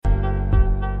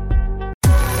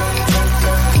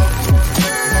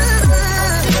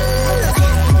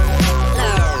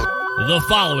The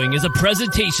following is a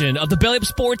presentation of the Belly Up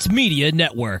Sports Media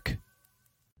Network.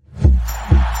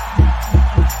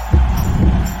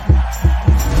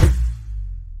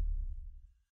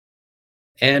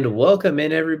 And welcome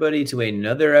in, everybody, to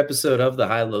another episode of the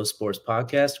High Low Sports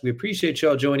Podcast. We appreciate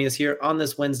y'all joining us here on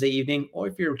this Wednesday evening, or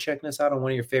if you're checking us out on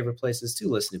one of your favorite places to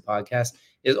listen to podcasts.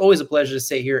 It's always a pleasure to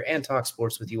sit here and talk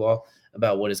sports with you all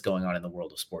about what is going on in the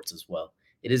world of sports as well.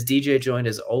 It is DJ, joined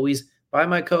as always by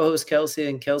my co-host Kelsey.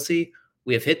 And Kelsey,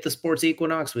 we have hit the sports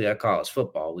equinox. We got college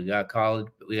football. We got college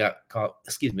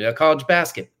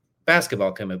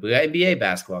basketball coming up. We got NBA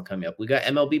basketball coming up. We got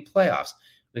MLB playoffs.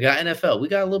 We got NFL. We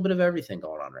got a little bit of everything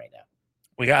going on right now.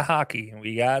 We got hockey.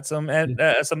 We got some.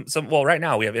 Well, right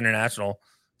now we have international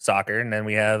soccer, and then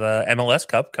we have MLS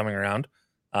Cup coming around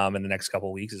in the next couple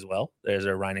of weeks as well. There's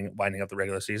a winding up the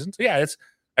regular season. So yeah, it's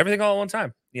everything all at one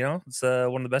time. You know, it's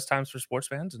one of the best times for sports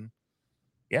fans, and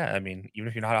yeah, I mean, even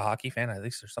if you're not a hockey fan, at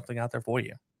least there's something out there for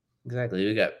you. Exactly.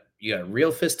 You got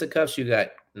real fisticuffs. You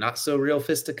got not so real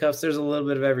fisticuffs. There's a little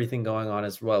bit of everything going on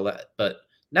as well. But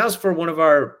now it's for one of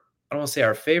our, I don't want to say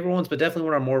our favorite ones, but definitely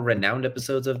one of our more renowned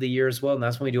episodes of the year as well. And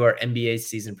that's when we do our NBA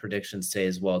season predictions today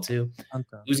as well too.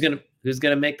 Okay. Who's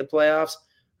gonna make the playoffs?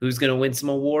 Who's gonna win some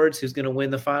awards? Who's gonna win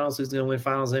the finals? Who's gonna win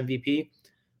Finals MVP?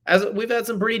 As we've had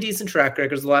some pretty decent track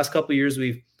records the last couple of years,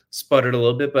 we've sputtered a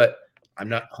little bit, but I'm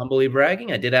not humbly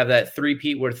bragging. I did have that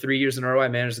three-peat where 3 years in a row I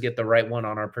managed to get the right one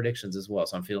on our predictions as well.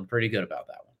 So I'm feeling pretty good about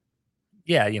that one.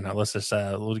 Yeah, you know, let's just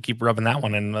we'll keep rubbing that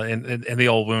one in the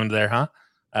old wound there, huh?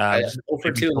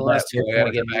 For 2 in the last 2.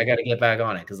 I got to get back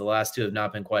on it because the last 2 have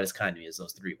not been quite as kind to me as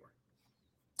those 3 were.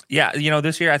 Yeah, you know,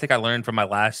 this year I think I learned from my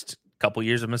last couple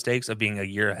years of mistakes of being a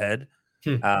year ahead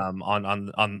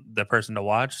on the person to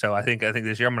watch. So I think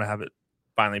this year I'm going to have it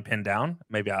finally pinned down.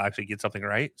 Maybe I'll actually get something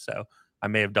right. So I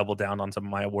may have doubled down on some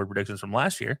of my award predictions from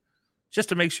last year just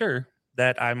to make sure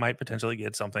that I might potentially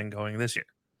get something going this year.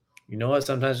 You know what?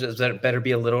 Sometimes it's better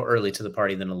be a little early to the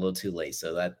party than a little too late.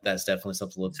 So that's definitely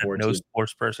something to look forward to. No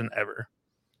sports person ever.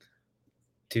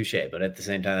 Touche. But at the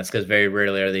same time, that's because very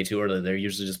rarely are they too early. They're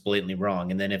usually just blatantly wrong.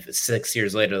 And then if it's 6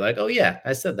 years later, like, oh yeah,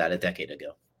 I said that a decade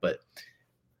ago. But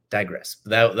digress.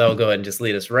 That'll go ahead and just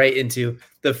lead us right into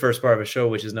the first part of the show,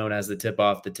 which is known as the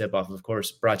tip-off. The tip-off, of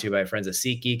course, brought to you by friends at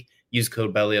SeatGeek. Use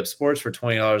code BellyUpSports for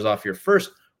 $20 off your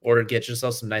first order. Get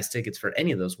yourself some nice tickets for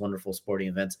any of those wonderful sporting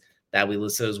events that we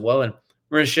listed as well. And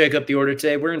we're going to shake up the order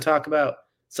today. We're going to talk about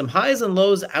some highs and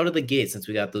lows out of the gate since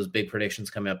we got those big predictions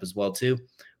coming up as well, too.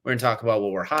 We're going to talk about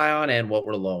what we're high on and what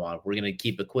we're low on. We're going to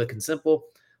keep it quick and simple.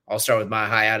 I'll start with my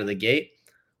high out of the gate.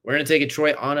 We're going to take a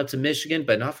Detroit on up to Michigan,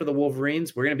 but not for the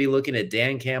Wolverines. We're going to be looking at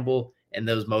Dan Campbell and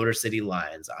those Motor City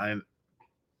Lions. I'm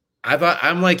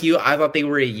like you. I thought they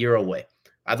were a year away.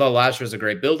 I thought last year was a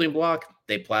great building block.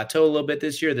 They plateau a little bit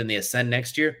this year, then they ascend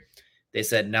next year. They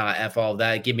said, nah, F all of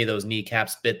that. Give me those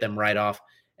kneecaps, bit them right off.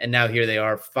 And now here they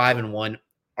are, 5-1.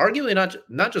 Arguably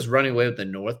not just running away with the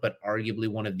North, but arguably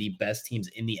one of the best teams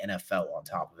in the NFL on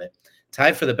top of it.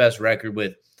 Tied for the best record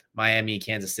with Miami,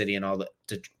 Kansas City, and all the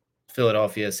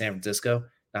Philadelphia, San Francisco.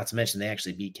 Not to mention they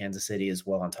actually beat Kansas City as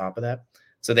well on top of that.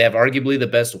 So they have arguably the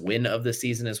best win of the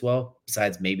season as well,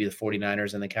 besides maybe the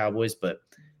 49ers and the Cowboys, but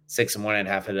 6-1 and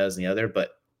half a dozen the other.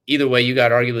 But either way, you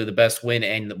got arguably the best win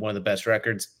and one of the best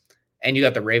records. And you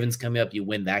got the Ravens coming up. You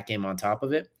win that game on top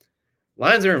of it.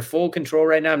 Lions are in full control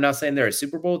right now. I'm not saying they're a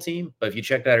Super Bowl team, but if you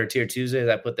checked out our Tier Tuesdays,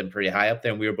 I put them pretty high up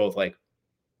there. And we were both like,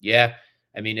 yeah.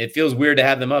 I mean, it feels weird to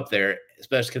have them up there,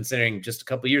 especially considering just a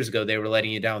couple of years ago, they were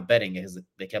letting you down with betting because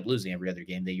they kept losing every other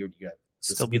game.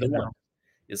 This will be the one.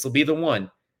 This will be the one.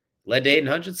 Led to Aiden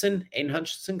Hutchinson. Aiden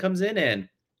Hutchinson comes in, and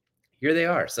here they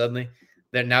are. Suddenly,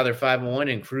 they're 5-1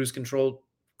 in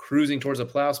cruising towards a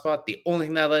playoff spot. The only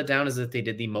thing that let down is that they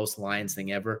did the most Lions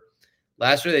thing ever.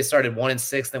 Last year, they started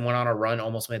 1-6, then went on a run,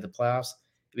 almost made the playoffs.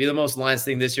 It'd be the most Lions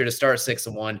thing this year to start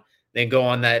 6-1, then go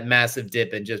on that massive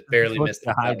dip and just barely miss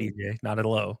the high, DJ, not a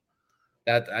low.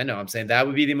 That I know. I'm saying that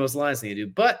would be the most Lions thing to do,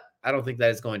 but I don't think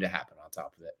that is going to happen on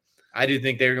top of it. I do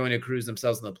think they're going to cruise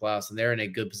themselves in the playoffs, and they're in a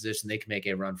good position. They can make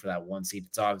a run for that 1 seed.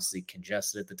 It's obviously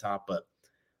congested at the top, but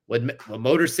what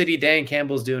Motor City Dan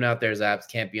Campbell's doing out there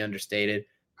can't be understated.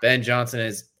 Ben Johnson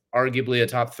is arguably a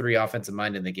top 3 offensive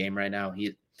mind in the game right now.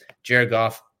 Jared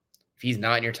Goff, if he's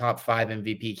not in your top 5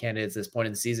 MVP candidates at this point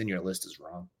in the season, your list is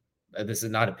wrong. This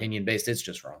is not opinion-based. It's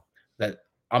just wrong. That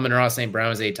Amon-Ra St.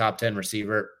 Brown is a top 10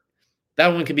 receiver. That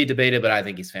one could be debated, but I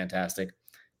think he's fantastic.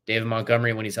 David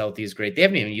Montgomery, when he's healthy, is great. They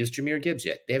haven't even used Jahmyr Gibbs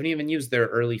yet. They haven't even used their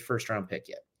early first-round pick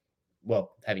yet.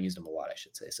 Well, haven't used him a lot, I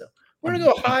should say. So we're going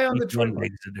to go high on the Detroit.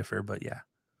 Ways to differ, but yeah.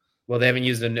 Well, they haven't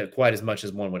used him quite as much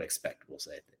as one would expect, we'll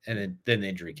say. And then the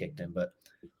injury kicked in.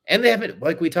 And they haven't,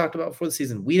 like we talked about before the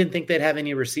season, we didn't think they'd have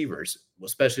any receivers,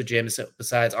 especially Jameson,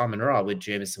 besides Amon-Ra, with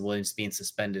Jameson Williams being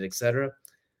suspended, etc.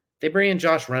 They bring in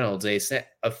Josh Reynolds,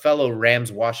 a fellow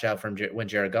Rams washout from when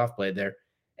Jared Goff played there.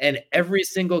 And every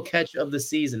single catch of the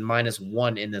season,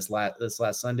 -1 in this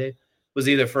last Sunday, was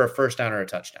either for a first down or a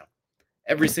touchdown.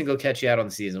 Every single catch he had on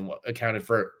the season accounted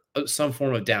for some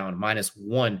form of down.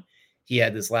 -1 he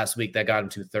had this last week that got him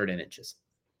to 3rd and inches.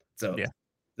 So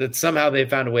that somehow they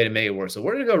found a way to make it work. So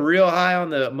we're going to go real high on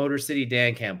the Motor City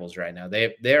Dan Campbells right now.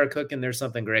 They are cooking. There's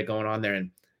something great going on there.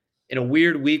 And in a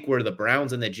weird week where the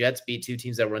Browns and the Jets beat 2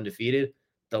 teams that were undefeated,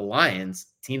 the Lions,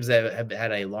 teams that have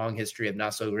had a long history of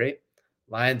not so great,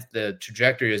 Lions, the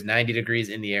trajectory is 90 degrees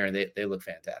in the air, and they look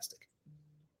fantastic.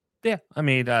 Yeah, I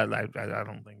mean, I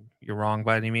don't think you're wrong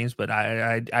by any means, but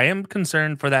I am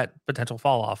concerned for that potential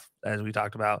fall off, as we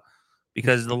talked about,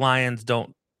 because the Lions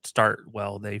don't start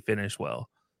well, they finish well.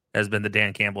 Has been the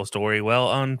Dan Campbell story. Well,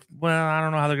 I don't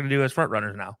know how they're going to do as front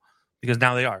runners now, because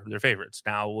now they're favorites.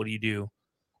 Now, what do you do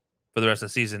for the rest of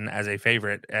the season as a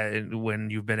favorite when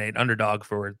you've been an underdog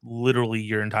for literally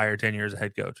your entire 10 years as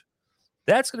head coach?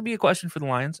 That's going to be a question for the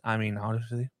Lions. I mean,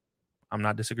 honestly, I'm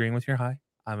not disagreeing with your high.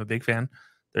 I'm a big fan.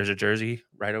 There's a jersey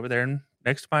right over there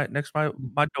next to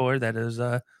my door that is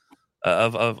of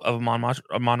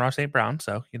Amon-Ra St. Brown.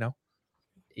 So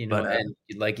and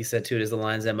like you said too, it is the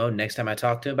Lions MO. Next time I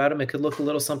talk to him about him, it could look a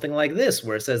little something like this,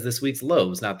 where it says this week's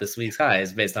lows, not this week's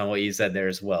highs, based on what you said there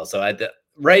as well. So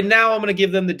right now, I'm going to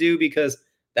give them the due because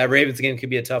that Ravens game could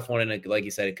be a tough one, and like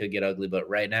you said, it could get ugly. But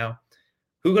right now,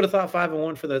 who would have thought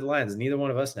 5-1 for the Lions? Neither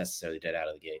one of us necessarily did out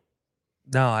of the gate.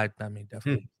 No, I mean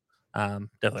definitely,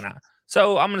 definitely not.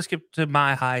 So I'm going to skip to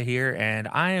my high here, and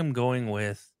I am going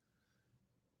with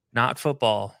not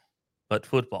football, but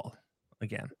football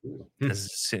again. This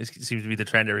seems to be the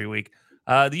trend every week.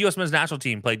 The U.S. men's national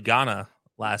team played Ghana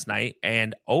last night,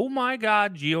 and oh my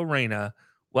God, Gio Reyna,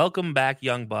 welcome back,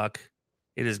 young buck.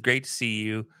 It is great to see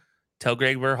you. Tell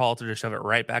Greg Berhalter to shove it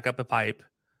right back up the pipe,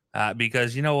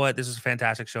 because you know what? This is a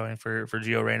fantastic showing for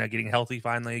Gio Reyna, getting healthy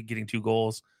finally, getting 2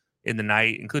 goals in the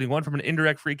night, including one from an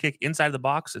indirect free kick inside the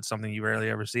box. It's something you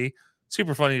rarely ever see.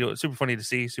 Super funny to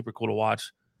see, super cool to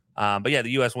watch. But yeah,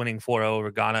 the U.S. winning 4-0 over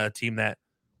Ghana, a team that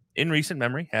in recent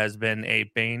memory has been a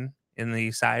bane in the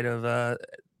side of the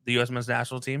U.S. men's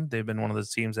national team. They've been one of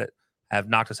those teams that have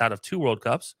knocked us out of 2 World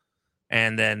Cups.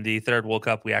 And then the 3rd World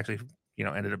Cup, we actually,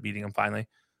 ended up beating them finally.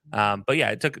 But yeah,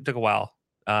 it took a while.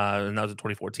 And that was in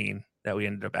 2014 that we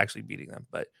ended up actually beating them.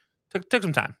 But took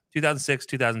some time. 2006,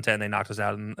 2010, they knocked us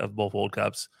out of both World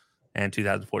Cups, and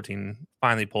 2014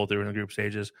 finally pulled through in the group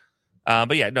stages.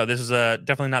 But yeah, no, this is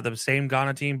definitely not the same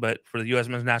Ghana team, but for the U.S.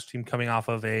 men's national team coming off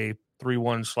of a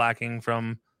 3-1 slacking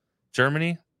from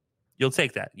Germany, you'll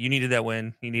take that. You needed that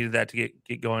win. You needed that to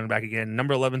get going back again.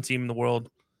 Number 11 team in the world.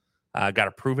 Got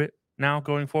to prove it now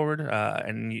going forward.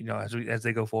 And as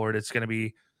they go forward, it's going to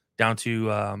be down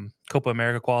to Copa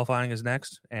America qualifying is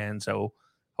next, and so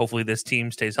hopefully this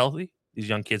team stays healthy. These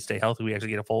young kids stay healthy. We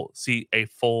actually get a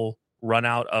full run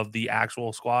out of the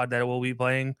actual squad that will be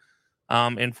playing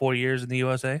in 4 years in the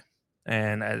USA.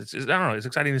 And I don't know, it's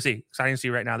exciting to see. Exciting to see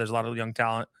right now. There's a lot of young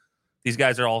talent. These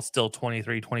guys are all still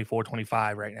 23, 24,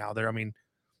 25 right now.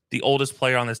 The oldest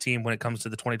player on this team when it comes to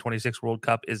the 2026 World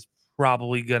Cup is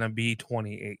probably going to be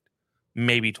 28,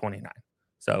 maybe 29.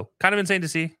 So kind of insane to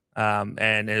see.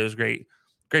 And it was great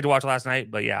to watch last night.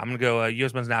 But yeah, I'm going to go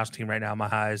U.S. men's national team right now. My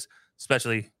highs,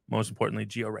 especially most importantly,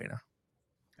 Gio Reyna.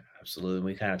 Absolutely.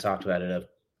 We kind of talked about it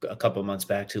a couple months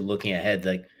back too, looking ahead.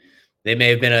 Like they may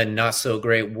have been a not so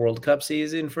great World Cup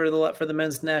season for the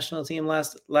men's national team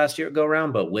last year go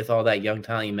around, but with all that young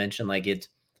talent you mentioned,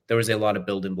 there was a lot of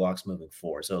building blocks moving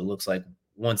forward. So it looks like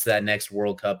once that next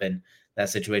World Cup and that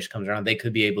situation comes around, they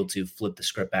could be able to flip the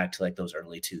script back to like those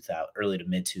early to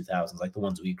mid 2000s, like the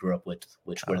ones we grew up with,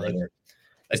 where they were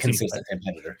a consistent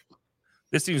competitor.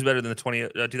 This team's better than the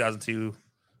 2002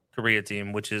 Korea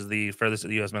team, which is the furthest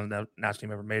the U.S. men's national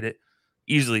team ever made it.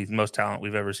 Easily the most talent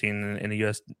we've ever seen in a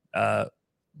U.S.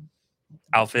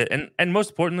 Outfit. And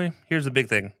most importantly, here's the big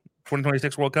thing.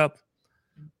 2026 World Cup,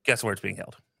 guess where it's being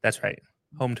held? That's right.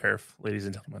 Home turf, ladies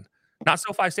and gentlemen. Not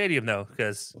SoFi Stadium, though,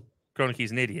 because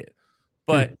Kroenke's an idiot.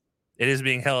 But it is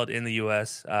being held in the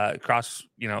U.S. Across,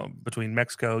 between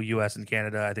Mexico, U.S., and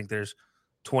Canada. I think there's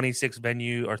 26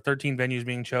 venues or 13 venues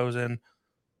being chosen,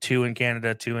 2 in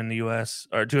Canada, 2 in the U.S.,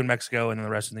 or 2 in Mexico, and then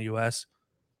the rest in the U.S.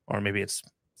 Or maybe it's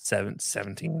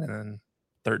 17, and then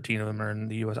 13 of them are in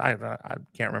the U.S. I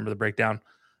can't remember the breakdown.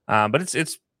 But it's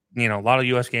a lot of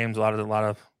U.S. games, a lot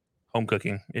of home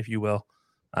cooking, if you will.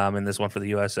 in this one for the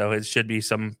U.S. So it should be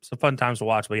some fun times to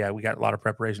watch. But yeah, we got a lot of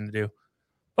preparation to do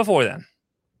before then.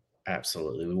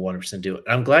 Absolutely, we 100% do it.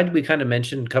 I'm glad we kind of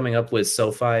mentioned coming up with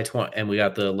SoFi, and we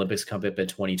got the Olympics coming up in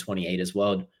 2028 as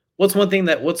well. What's one thing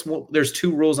that there's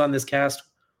two rules on this cast.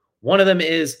 One of them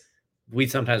is we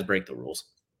sometimes break the rules.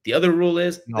 The other rule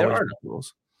is there are no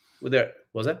rules. There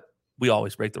was that we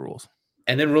always break the rules.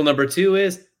 And then rule number 2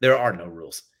 is there are no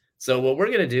rules. So what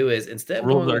we're gonna do is instead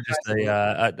rules are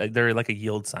just they're like a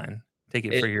yield sign. Take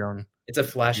it for your own. It's a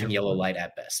flashing yellow light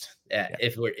at best.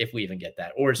 If we even get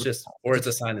that, or it's a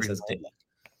sign that says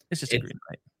it's just a green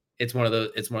light. It's one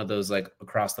of those like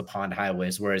across the pond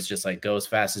highways where it's just like go as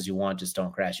fast as you want, just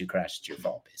don't crash. You crash, it's your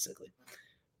fault, basically.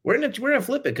 We're gonna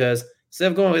flip it because instead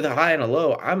of going with a high and a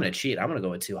low, I'm gonna cheat. I'm gonna go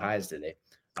with 2 highs today.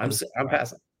 I'm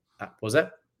passing. What was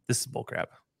that? This is bullcrap.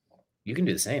 You can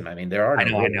do the same. I mean, there are. I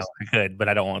know. I could, but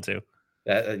I don't want to.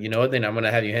 You know what? Then I'm going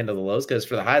to have you handle the lows because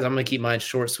for the highs, I'm going to keep mine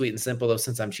short, sweet, and simple. Though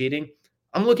since I'm cheating,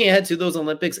 I'm looking ahead to those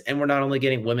Olympics, and we're not only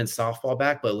getting women's softball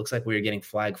back, but it looks like we're getting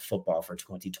flag football for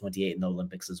 2028 in the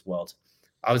Olympics as well.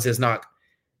 Obviously, it's not.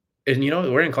 And we're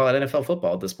going to call it NFL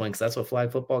football at this point because that's what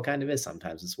flag football kind of is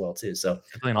sometimes as well too. So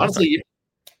honestly,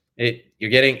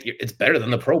 it's better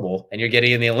than the Pro Bowl, and you're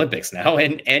getting in the Olympics now,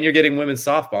 and you're getting women's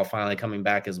softball finally coming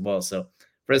back as well. So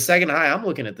for the second high, I'm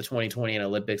looking at the 2028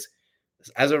 Olympics.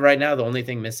 As of right now, the only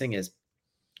thing missing is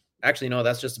actually, no,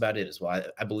 that's just about it as well.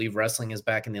 I believe wrestling is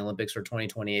back in the Olympics for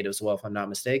 2028 as well, if I'm not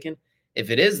mistaken. If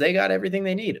it is, they got everything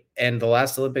they need. And the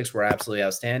last Olympics were absolutely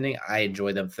outstanding. I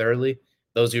enjoyed them thoroughly.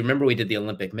 Those who remember, we did the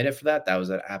Olympic Minute for that. That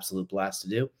was an absolute blast to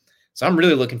do. So I'm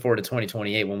really looking forward to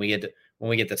 2028 when we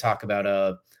get to talk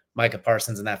about Micah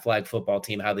Parsons and that flag football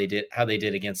team, how they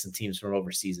did against some teams from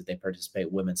overseas that they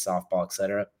participate, women's softball,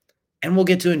 etc. And we'll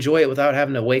get to enjoy it without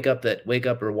having to wake up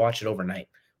or watch it overnight.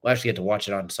 We'll actually get to watch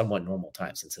it on somewhat normal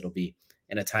time since it'll be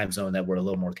in a time zone that we're a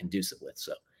little more conducive with.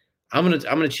 So I'm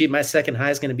gonna cheat. My second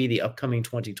high is gonna be the upcoming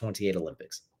 2028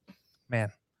 Olympics.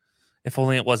 Man, if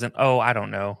only it wasn't. Oh, I don't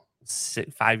know,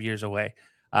 5 years away.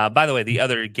 By the way, the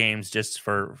other games, just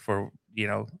for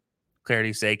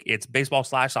clarity's sake, it's baseball /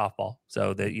 softball.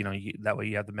 So that that way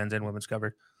you have the men's and women's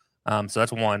covered. So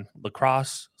that's one.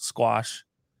 Lacrosse, squash,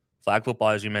 flag football,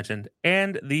 as you mentioned,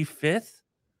 and the 5th.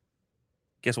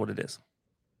 Guess what it is?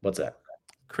 What's that?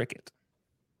 Cricket.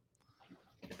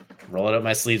 Roll it up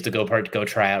my sleeves to go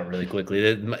try out really quickly.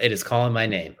 It is calling my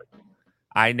name.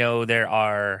 I know there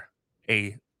are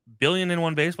 1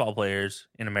 billion baseball players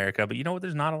in America, but you know what?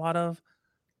 There's not a lot of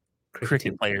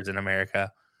cricket players in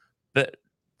America. But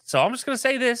so I'm just going to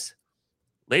say this,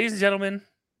 ladies and gentlemen,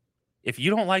 if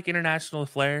you don't like international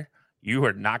flair, you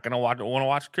are not going to want to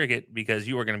watch cricket because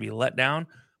you are going to be let down.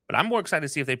 But I'm more excited to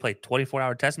see if they play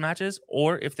 24-hour test matches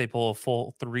or if they pull a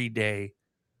full 3-day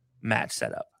match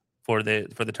setup for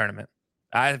the tournament.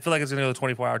 I feel like it's going to go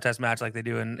a 24-hour test match like they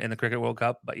do in the Cricket World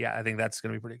Cup. But yeah, I think that's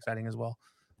going to be pretty exciting as well.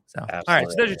 So, Absolutely. All right,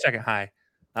 so there's your second high.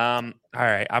 All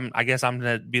right, I guess I'm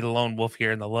going to be the lone wolf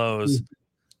here in the lows.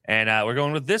 And we're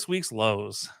going with this week's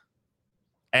lows.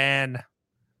 And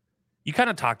you kind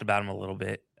of talked about them a little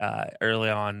bit early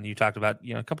on. You talked about,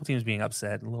 a couple teams being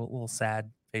upset, little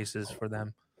sad faces for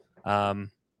them.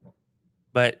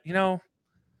 But, I'm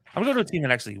going to a team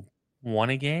that actually won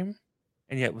a game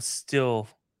and yet was still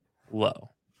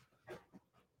low.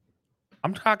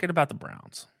 I'm talking about the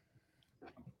Browns.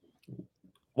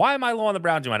 Why am I low on the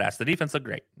Browns, you might ask? The defense looked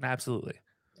great. Absolutely.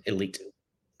 Elite.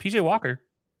 PJ Walker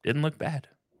didn't look bad,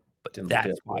 but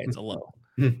that's why it's a low.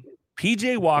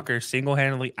 PJ Walker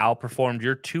single-handedly outperformed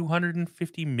your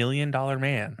 $250 million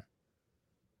man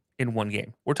in one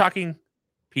game. We're talking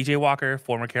PJ Walker,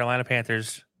 former Carolina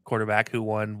Panthers quarterback who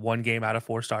won 1 game out of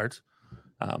 4 starts.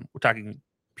 We're talking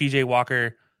PJ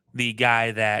Walker, the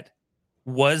guy that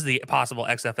was the possible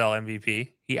XFL MVP.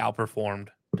 He outperformed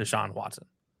Deshaun Watson.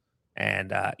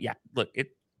 And look,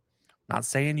 not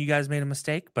saying you guys made a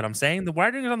mistake, but I'm saying the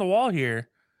writing is on the wall here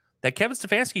that Kevin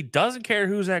Stefanski doesn't care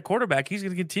who's at quarterback. He's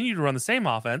going to continue to run the same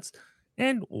offense.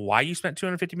 And why you spent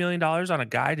 $250 million on a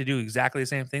guy to do exactly the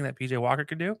same thing that PJ Walker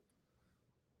could do?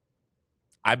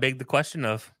 I beg the question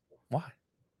of why?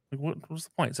 What was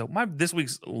the point? So this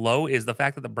week's low is the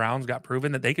fact that the Browns got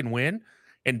proven that they can win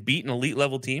and beat an elite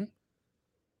level team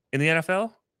in the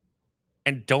NFL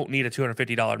and don't need a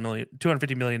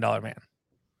 $250 million man.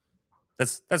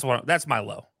 That's my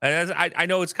low. I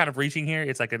know it's kind of reaching here.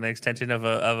 It's like an extension of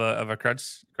a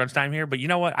crunch time here, but you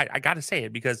know what? I got to say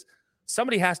it because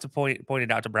somebody has to point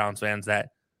it out to Browns fans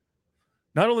that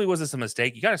not only was this a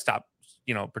mistake, you got to stop,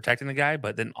 protecting the guy,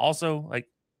 but then also like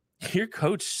your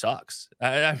coach sucks.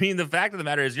 I mean, the fact of the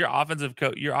matter is your offensive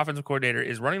coordinator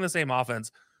is running the same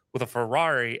offense with a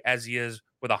Ferrari as he is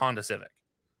with a Honda Civic.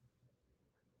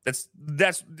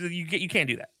 You can't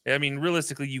do that. I mean,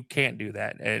 realistically, you can't do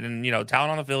that. And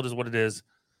talent on the field is what it is.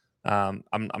 I'm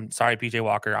sorry, PJ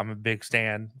Walker. I'm a big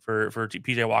stan for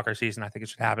PJ Walker season. I think it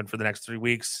should happen for the next 3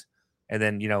 weeks, and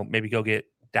then maybe go get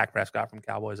Dak Prescott from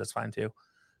Cowboys. That's fine too.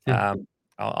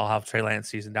 I'll have Trey Lance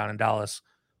season down in Dallas.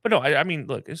 But no, I mean,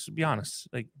 look, let's be honest.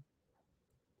 Like,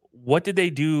 what did they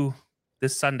do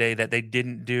this Sunday that they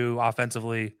didn't do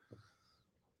offensively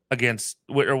with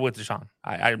Deshaun?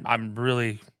 I'm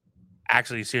really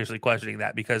actually seriously questioning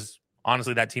that, because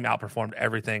honestly, that team outperformed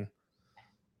everything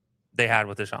they had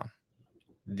with Deshaun.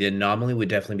 The anomaly would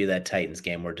definitely be that Titans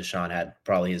game where Deshaun had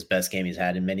probably his best game he's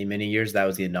had in many, many years. That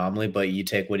was the anomaly. But you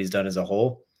take what he's done as a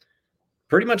whole,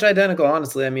 pretty much identical,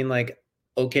 honestly. I mean, like,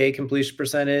 okay completion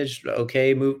percentage,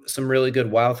 okay move, some really good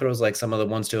wild throws, like some of the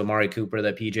ones to Amari Cooper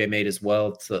that PJ made as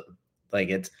well. So, like,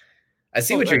 I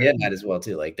see what you're getting at as well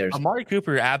too. Like, there's Amari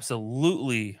Cooper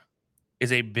absolutely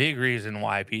is a big reason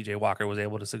why PJ Walker was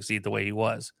able to succeed the way he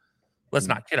was. Let's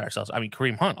not kid ourselves. I mean,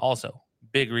 Kareem Hunt also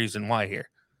big reason why here.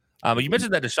 But you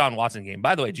mentioned that Deshaun Watson game.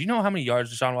 By the way, do you know how many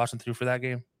yards Deshaun Watson threw for that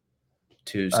game?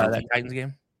 That Titans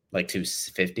game? Like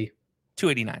 250?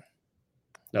 289.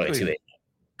 No, 280.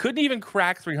 Couldn't even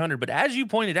crack 300. But as you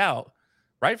pointed out,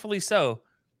 rightfully so,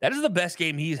 that is the best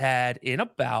game he's had in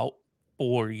about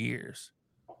 4 years.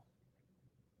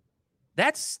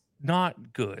 That's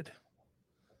not good.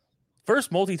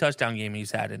 First multi-touchdown game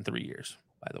he's had in 3 years,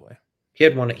 by the way. He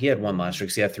had one last year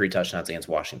because he had 3 touchdowns against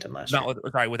Washington last year.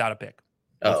 Sorry, without a pick.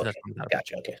 Oh, okay.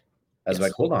 Gotcha. Okay. I was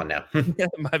like, hold on now.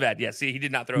 My bad. Yeah, see, he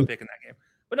did not throw a pick in that game.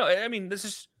 But no, I mean,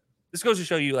 this goes to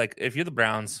show you, like, if you're the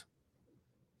Browns,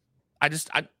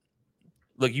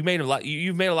 look, you've made a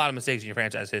lot of mistakes in your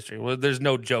franchise history. Well, there's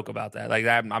no joke about that. Like,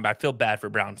 I feel bad for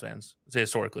Browns fans,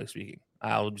 historically speaking.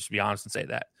 I'll just be honest and say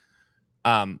that.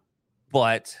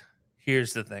 But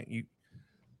here's the thing: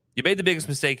 you made the biggest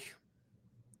mistake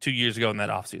 2 years ago in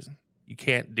that offseason. You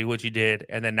can't do what you did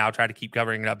and then now try to keep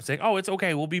covering it up and saying, "Oh, it's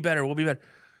okay. We'll be better. We'll be better."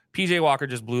 PJ Walker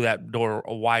just blew that door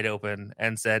wide open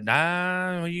and said,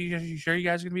 "Nah, you sure you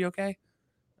guys are gonna be okay?"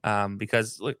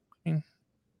 Because look, I mean,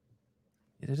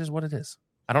 it is what it is.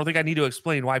 I don't think I need to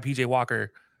explain why PJ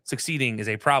Walker succeeding is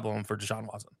a problem for Deshaun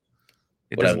Watson.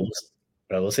 What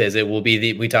I will say is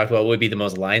we talked about what would be the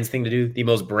most Lions thing to do. The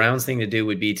most Browns thing to do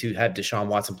would be to have Deshaun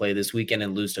Watson play this weekend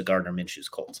and lose to Gardner Minshew's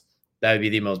Colts. That would be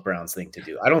the most Browns thing to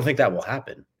do. I don't think that will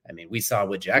happen. I mean, we saw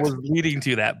what Jackson was leading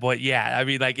to that, but yeah, I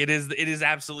mean, like, it is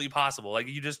absolutely possible. Like,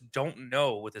 you just don't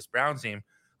know with this Browns team.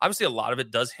 Obviously, a lot of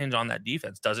it does hinge on that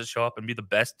defense. Does it show up and be the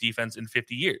best defense in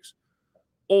 50 years?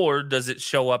 Or does it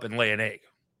show up and lay an egg?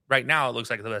 Right now, it looks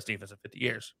like the best defense in 50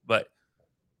 years. But,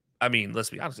 I mean,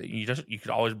 let's be honest. You could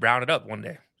always brown it up one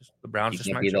day. The Browns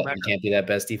just might show back up. You can't be that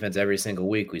best defense every single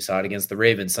week. We saw it against the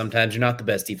Ravens. Sometimes you're not the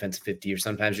best defense in 50 years.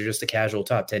 Sometimes you're just a casual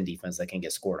top 10 defense that can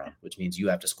get scored on, which means you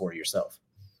have to score yourself.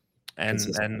 And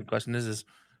the question is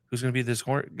who's going to be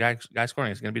the guy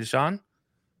scoring? Is it going to be Deshaun?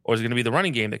 Or is it going to be the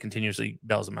running game that continuously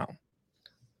bails him out?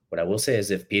 What I will say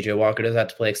is if PJ Walker does have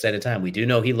to play extended time, we do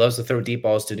know he loves to throw deep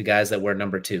balls to the guys that wear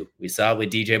number 2. We saw it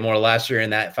with DJ Moore last year in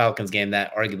that Falcons game,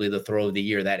 that arguably the throw of the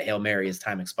year, that Hail Mary as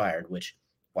time expired, which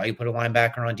why you put a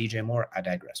linebacker on DJ Moore, I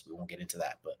digress. We won't get into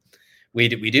that. But we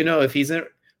do know if he's in,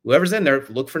 whoever's in there,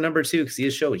 look for number 2 because he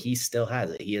has showed he still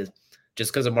has it. He is,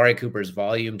 just because Amari Cooper's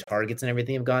volume, targets, and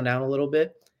everything have gone down a little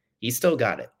bit, he's still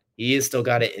got it. He has still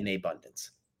got it in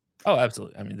abundance. Oh,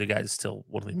 absolutely. I mean, the guy's still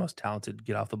one of the most talented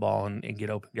get off the ball and get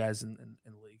open guys in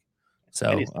the league.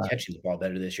 So he's catching the ball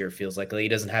better this year. It feels like he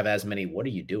doesn't have as many "what are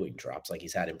you doing" drops like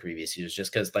he's had in previous years,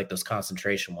 just because like those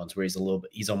concentration ones where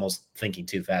he's almost thinking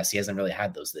too fast. He hasn't really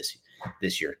had those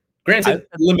this year. Granted,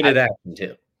 limited action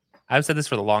too. I've said this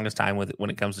for the longest time when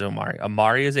it comes to Amari.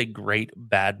 Amari is a great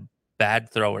bad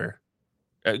thrower,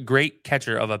 a great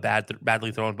catcher of a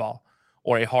badly thrown ball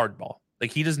or a hard ball.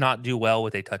 Like, he does not do well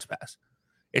with a touch pass.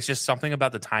 It's just something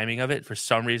about the timing of it. For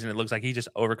some reason, it looks like he just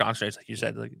over-concentrates, like you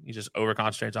said. Like, he just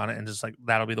over-concentrates on it, and just like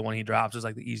that'll be the one he drops. It's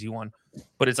like the easy one.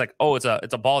 But it's like, oh, it's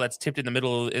a ball that's tipped in the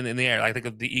middle in the air. I think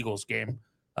of the Eagles game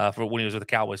for when he was with the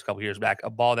Cowboys a couple years back. A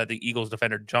ball that the Eagles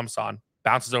defender jumps on,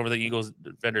 bounces over the Eagles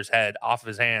defender's head, off of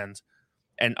his hands,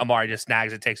 and Amari just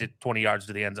snags it, takes it 20 yards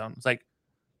to the end zone. It's like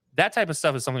that type of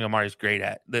stuff is something Amari's great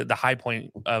at. The high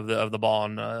point of the ball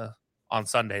on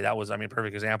Sunday, that was, I mean,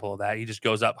 perfect example of that. He just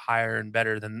goes up higher and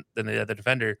better than the other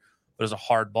defender, but it's a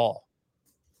hard ball.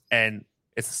 And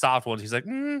it's the soft ones. He's like,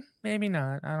 maybe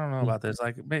not. I don't know about this.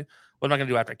 Like, what am I going to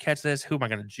do after I catch this? Who am I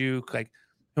going to juke? Like,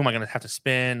 who am I going to have to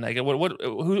spin? Like,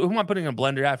 who am I putting in a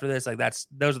blender after this? Like,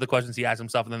 those are the questions he asks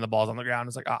himself. And then the ball's on the ground.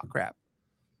 It's like, oh, crap.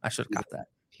 I should have got that.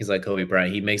 He's like Kobe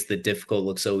Bryant. He makes the difficult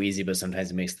look so easy, but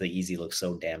sometimes he makes the easy look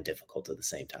so damn difficult at the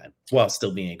same time, while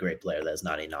still being a great player. That's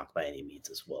not a knock by any means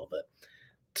as well. But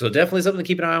so definitely something to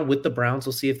keep an eye on with the Browns.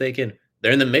 We'll see if they can.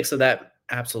 They're in the mix of that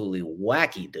absolutely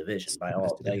wacky division by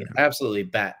all, like, absolutely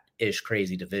bat-ish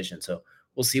crazy division. So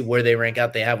we'll see where they rank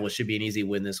out. They have what should be an easy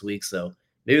win this week. So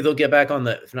maybe they'll get back on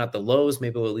if not the lows,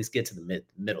 maybe we'll at least get to the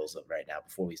middles of right now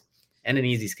before we end an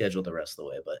easy schedule the rest of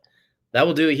the way. But that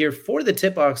will do it here for the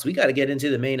tip box. We got to get into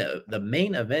the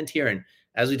main event here. And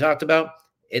as we talked about,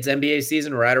 it's NBA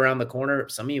season right around the corner.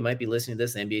 Some of you might be listening to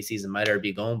this. The NBA season might already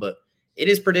be going, but it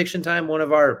is prediction time. One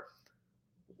of our,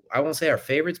 I won't say our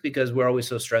favorites because we're always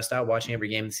so stressed out watching every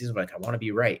game of the season. We're like, I want to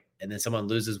be right. And then someone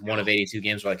loses one of 82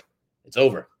 games. We're like, it's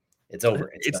over. It's over.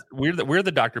 We're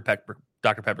the Dr.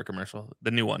 Pepper commercial,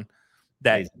 the new one.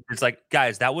 That it's like,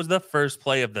 guys, that was the first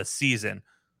play of the season.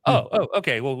 Oh,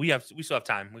 okay. Well, we still have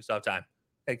time.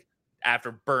 Like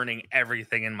after burning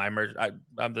everything in my merch,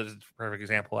 I'm the perfect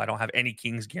example. I don't have any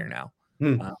Kings gear now.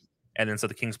 And then so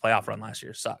the Kings playoff run last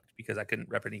year sucked because I couldn't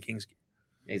rep any Kings gear.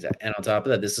 Exactly. And on top of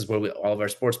that, this is where all of our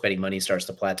sports betting money starts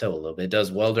to plateau a little bit. It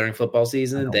does well during football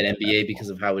season. Then NBA, because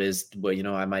of how it is, well,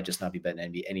 I might just not be betting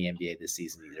any NBA this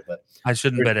season either. But I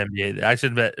shouldn't bet NBA. I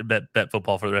shouldn't bet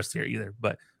football for the rest of the year either.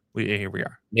 But here we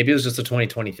are. Maybe it was just a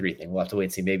 2023 thing. We'll have to wait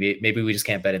and see. Maybe we just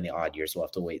can't bet in the odd years. We'll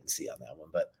have to wait and see on that one.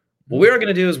 But what we're going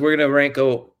to do is we're going to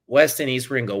go West and East.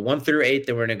 We're going to go 1 through 8.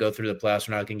 Then we're going to go through the playoffs.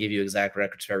 We're not going to give you exact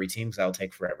records for every team because that'll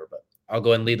take forever. But I'll go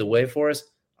ahead and lead the way for us.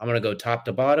 I'm going to go top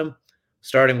to bottom,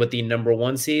 starting with the number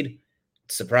 1 seed.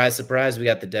 Surprise, surprise. We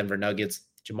got the Denver Nuggets.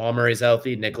 Jamal Murray's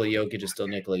healthy. Nikola Jokic is still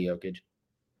Nikola Jokic.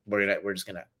 We're just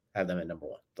going to have them at number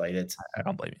 1. Like I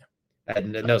don't blame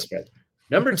you. No spread.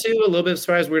 Number 2, a little bit of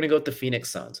surprise. We're going to go with the Phoenix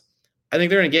Suns. I think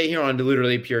they're going to get here on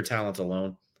literally pure talent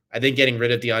alone. I think getting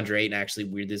rid of DeAndre Ayton actually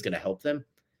weirdly is going to help them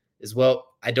as well.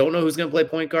 I don't know who's going to play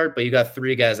point guard, but you got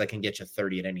 3 guys that can get you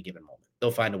 30 at any given moment. They'll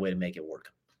find a way to make it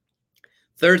work.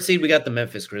 3rd seed, we got the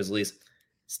Memphis Grizzlies.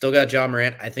 Still got John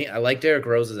Morant. I think I like Derrick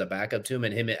Rose as a backup to him,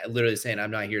 and him literally saying,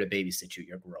 I'm not here to babysit you.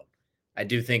 You're grown. I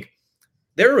do think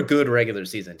they're a good regular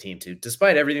season team, too.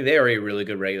 Despite everything, they are a really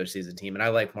good regular season team, and I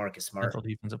like Marcus Smart. Central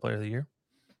Defensive Player of the Year.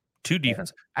 2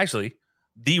 defense. Actually,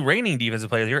 the reigning Defensive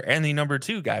Player of the Year and the number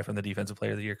 2 guy from the Defensive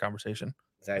Player of the Year conversation.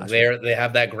 Exactly. They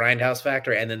have that grindhouse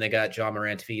factor, and then they got John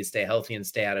Morant if he can stay healthy and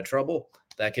stay out of trouble.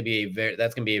 That's going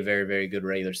to be a very, very good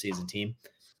regular season team.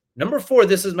 Number 4,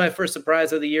 this is my first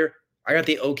surprise of the year. I got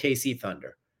the OKC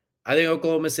Thunder. I think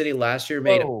Oklahoma City last year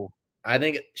I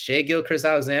think Shai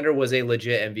Gilgeous-Alexander was a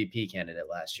legit MVP candidate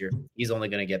last year. He's only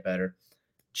going to get better.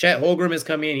 Chet Holmgren is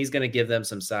coming in. He's going to give them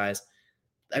some size.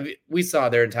 We saw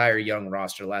their entire young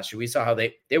roster last year. We saw how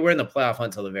they were in the playoff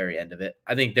hunt until the very end of it.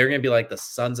 I think they're going to be like the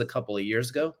Suns a couple of years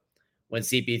ago when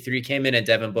CP3 came in and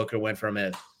Devin Booker went from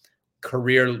a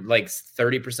career like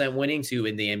 30% winning to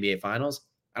in the NBA Finals.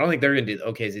 I don't think they're going to do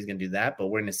okay. He's going to do that, but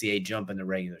we're going to see a jump in the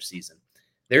regular season.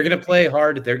 They're going to play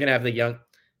hard. They're going to have the young.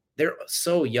 They're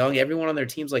so young. Everyone on their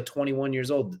team's like 21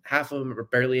 years old. Half of them are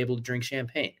barely able to drink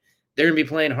champagne. They're going to be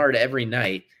playing hard every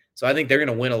night. So I think they're going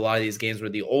to win a lot of these games where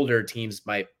the older teams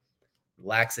might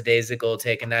lackadaisical,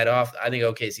 take a night off. I think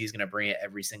OKC is going to bring it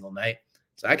every single night.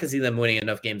 So I can see them winning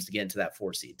enough games to get into that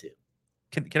 4 seed too.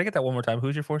 Can I get that one more time?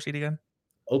 Who's your 4 seed again?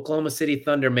 Oklahoma City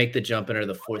Thunder make the jump and are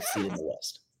the 4th seed in the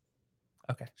West.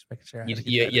 Okay, just making sure.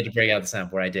 You had to break out the sound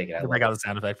before I take it. Break out the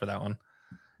sound effect for that one.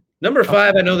 Number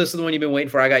 5, I know this is the one you've been waiting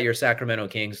for. I got your Sacramento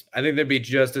Kings. I think they'd be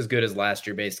just as good as last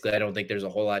year, basically. I don't think there's a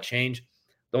whole lot change.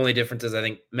 The only difference is I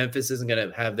think Memphis isn't going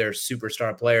to have their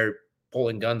superstar player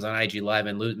pulling guns on IG Live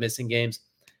and missing games.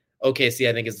 OKC,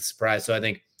 I think, is the surprise. So I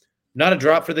think not a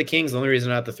drop for the Kings. The only reason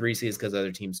not the 3 seed is because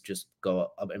other teams just go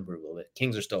up and improve a little bit.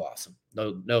 Kings are still awesome.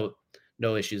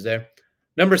 No issues there.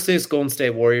 Number 6, Golden State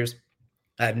Warriors.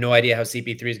 I have no idea how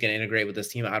CP3 is going to integrate with this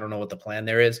team. I don't know what the plan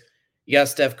there is. You got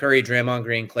Steph Curry, Draymond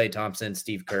Green, Klay Thompson,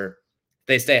 Steve Kerr. If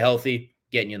they stay healthy,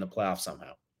 getting you in the playoffs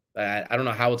somehow. I don't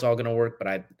know how it's all going to work, but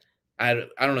I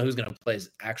don't know who's going to play as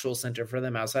actual center for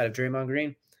them outside of Draymond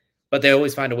Green, but they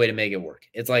always find a way to make it work.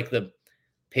 It's like the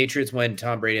Patriots when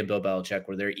Tom Brady and Bill Belichick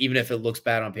were there. Even if it looks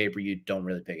bad on paper, you don't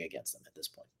really pick against them at this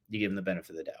point. You give them the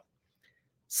benefit of the doubt.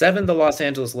 7, the Los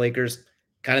Angeles Lakers.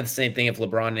 Kind of the same thing if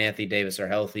LeBron and Anthony Davis are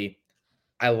healthy.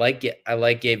 I like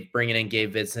bringing in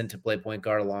Gabe Vincent to play point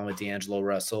guard along with D'Angelo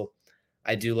Russell.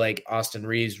 I do like Austin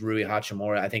Reeves, Rui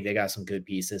Hachimura. I think they got some good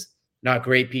pieces. Not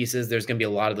great pieces. There's going to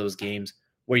be a lot of those games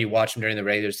where you watch them during the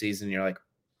regular season and you're like,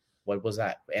 what was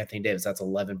that? Anthony Davis, that's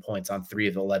 11 points on 3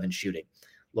 of 11 shooting.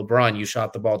 LeBron, you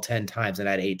shot the ball 10 times and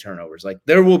had 8 turnovers. Like,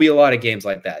 there will be a lot of games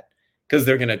like that because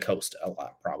they're going to coast a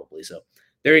lot probably. So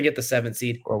they're going to get the 7th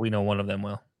seed. Or we know one of them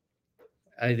will.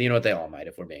 You know what? They all might,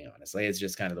 if we're being honest. Like, it's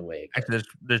just kind of the way it goes. Actually,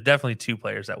 there's definitely 2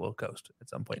 players that will coast at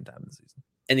some point in time in the season.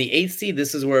 And the 8th seed,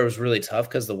 this is where it was really tough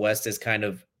because the West is kind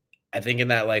of, I think, in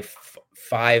that like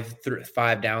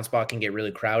 5 down spot can get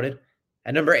really crowded.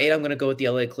 At number 8, I'm going to go with the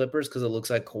LA Clippers because it looks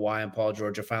like Kawhi and Paul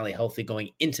George are finally healthy going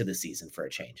into the season for a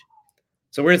change.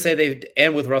 So we're going to say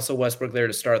and with Russell Westbrook there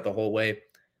to start the whole way.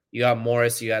 You got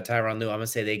Morris, you got Tyronn Lue. I'm going to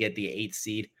say they get the 8th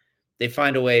seed. They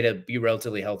find a way to be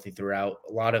relatively healthy throughout.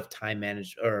 A lot of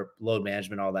load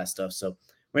management, all that stuff. So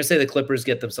we're going to say the Clippers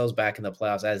get themselves back in the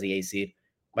playoffs as the 8th seed.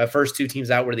 My first 2 teams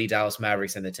out were the Dallas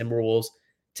Mavericks and the Timberwolves.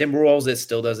 Timberwolves, it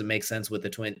still doesn't make sense with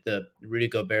the Rudy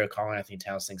Gobert, Colin Anthony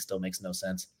Towns thing still makes no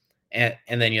sense. And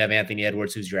then you have Anthony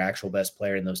Edwards, who's your actual best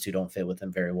player, and those two don't fit with him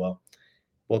very well.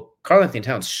 Well, Karl Anthony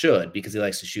Towns should because he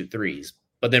likes to shoot threes,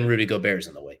 but then Rudy Gobert's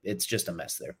in the way. It's just a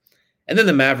mess there. And then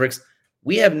the Mavericks,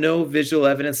 we have no visual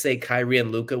evidence say Kyrie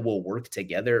and Luka will work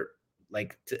together.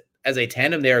 As a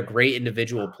tandem, they are great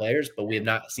individual players, but we have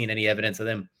not seen any evidence of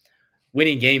them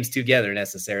winning games together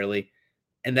necessarily.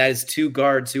 And that is 2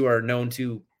 guards who are known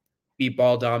to be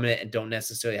ball dominant and don't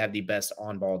necessarily have the best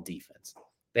on-ball defense.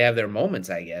 They have their moments,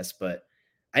 I guess, but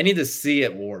I need to see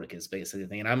it work is basically the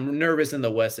thing. And I'm nervous in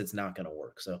the West it's not going to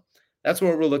work. So that's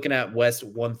what we're looking at, West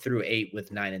 1 through 8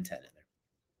 with 9 and 10 in there.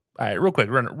 All right, real quick,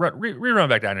 rerun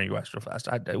back down to your West real fast.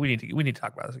 We need to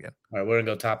talk about this again. All right, we're going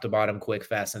to go top to bottom quick,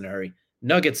 fast, in a hurry.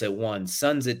 Nuggets at 1,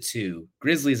 Suns at 2,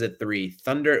 Grizzlies at 3,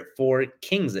 Thunder at 4,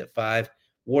 Kings at 5,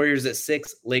 Warriors at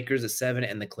 6, Lakers at 7,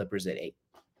 and the Clippers at 8.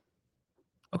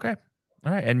 Okay.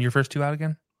 All right, and your first 2 out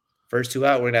again? First 2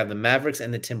 out, we're going to have the Mavericks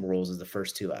and the Timberwolves as the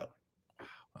first 2 out.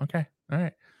 Okay. All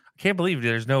right. I can't believe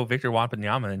there's no Victor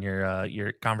Wembanyama in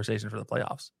your conversation for the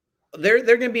playoffs. They're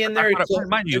going to be in there.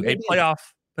 Remind you, a playoff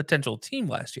potential team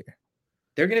last year.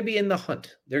 They're going to be in the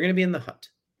hunt. They're going to be in the hunt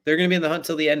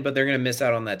till the end, but they're going to miss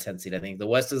out on that 10th seed. I think the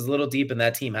West is a little deep, and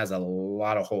that team has a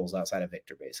lot of holes outside of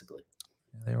Victor, basically.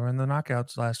 They were in the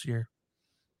knockouts last year.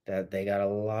 That they got a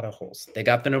lot of holes. They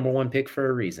got the number 1 pick for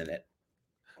a reason.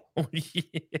 Yeah,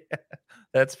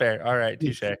 that's fair. All right,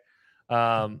 touche.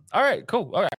 All right,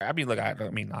 cool. All right. I mean, look,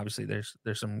 obviously there's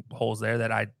some holes there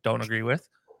that I don't agree with.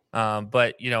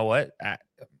 But you know what?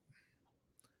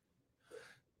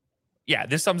 Yeah,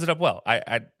 this sums it up well.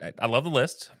 I love the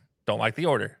list. Don't like the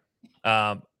order.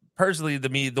 Personally,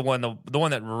 the one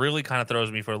that really kind of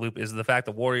throws me for a loop is the fact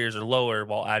the Warriors are lower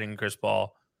while adding Chris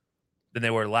Paul than they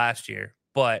were last year,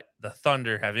 but the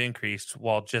Thunder have increased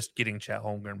while just getting Chet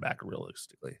Holmgren back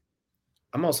realistically.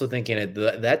 I'm also thinking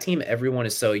that team, everyone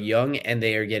is so young and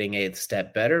they are getting a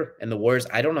step better. And the Warriors,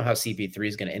 I don't know how CP3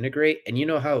 is going to integrate. And you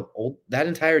know how old that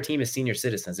entire team is senior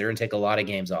citizens. They're going to take a lot of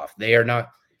games off. They are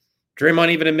not.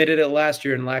 Draymond even admitted it last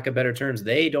year in lack of better terms.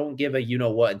 They don't give a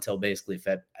you-know-what until basically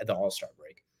the All-Star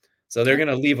break. So they're going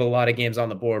to leave a lot of games on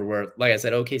the board where, like I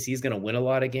said, OKC is going to win a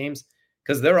lot of games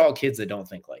because they're all kids that don't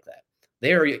think like that.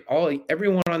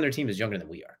 Everyone on their team is younger than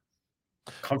we are.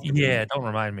 Yeah, don't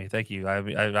remind me. Thank you. I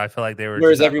feel like they were.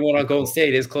 Whereas everyone on Golden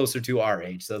State is closer to our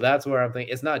age, so that's where I'm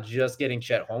thinking it's not just getting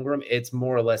Chet Holmgren; it's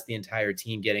more or less the entire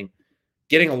team getting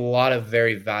a lot of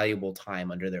very valuable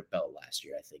time under their belt last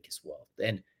year, I think, as well.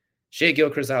 And Shai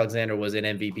Gilgeous-Alexander was an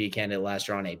MVP candidate last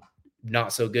year on a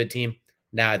not so good team.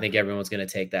 Now I think everyone's going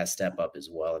to take that step up as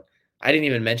well. And I didn't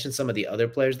even mention some of the other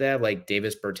players they have, like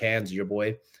Davis Bertans, your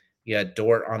boy. You got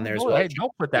Dort on there as well. Hey,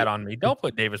 don't put that on me. Don't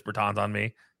put Davis Bertans on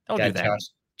me. Don't do that.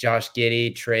 Josh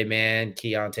Giddey, Trey Mann,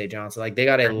 Keontae Johnson. Like they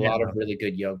got a lot of really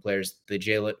good young players.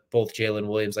 Both Jalen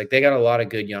Williams. Like they got a lot of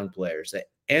good young players.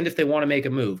 And if they want to make a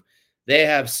move, they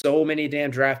have so many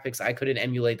damn draft picks. I couldn't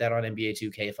emulate that on NBA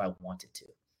 2K if I wanted to.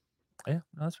 Yeah,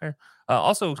 that's fair.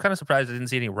 Also, I was kind of surprised I didn't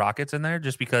see any Rockets in there,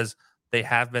 just because they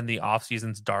have been the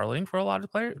offseason's darling for a lot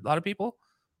of people.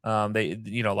 A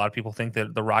lot of people think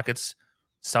that the Rockets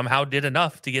somehow did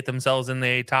enough to get themselves in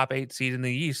the top 8 seed in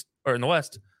the East or in the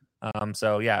West.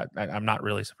 So yeah, I'm not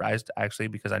really surprised actually,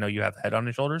 because I know you have the head on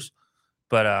your shoulders,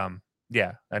 but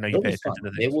yeah, I know you pay attention to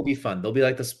this. It will be fun. They'll be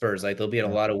like the Spurs. Like they'll be in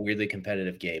a lot of weirdly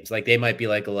competitive games. Like they might be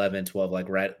like 11, 12, like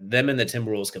right. Them and the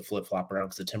Timberwolves could flip flop around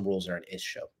because the Timberwolves are an ish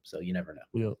show. So you never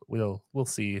know. We'll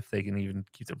see if they can even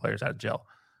keep their players out of jail.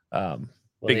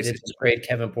 They did trade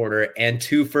Kevin Porter and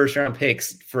 2 first-round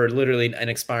picks for literally an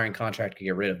expiring contract to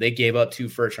get rid of. They gave up 2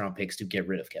 first-round picks to get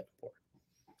rid of Kevin Porter.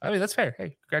 I mean, that's fair.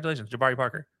 Hey, congratulations, Jabari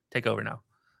Parker. Take over now.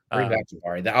 Bring back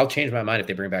Jabari. I'll change my mind if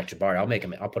they bring back Jabari.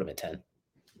 I'll put him at 10.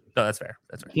 No, that's fair.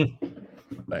 That's fair.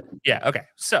 But yeah, okay.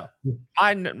 So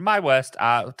my West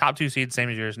top 2 seeds, same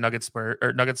as yours. Nuggets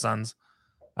Suns.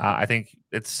 I think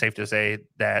it's safe to say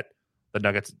that the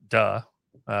Nuggets,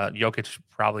 Jokic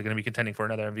probably going to be contending for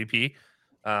another MVP.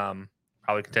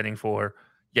 Probably contending for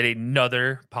Yet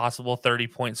another possible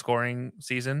 30-point scoring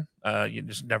season. You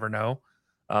just never know.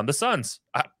 The Suns,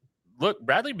 look,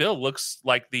 Bradley Beal looks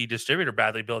like the distributor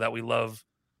Bradley Beal that we love,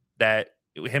 that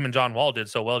him and John Wall did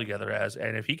so well together as.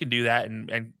 And if he can do that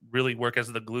and really work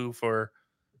as the glue for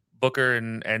Booker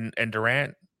and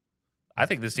Durant, I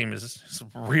think this team is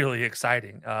really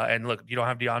exciting. And look, you don't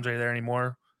have DeAndre there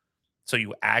anymore, so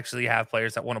you actually have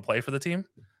players that want to play for the team.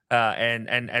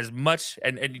 And as much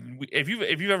and if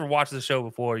you've ever watched the show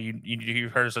before,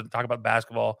 you've heard us talk about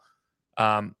basketball.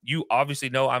 You obviously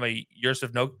know I'm a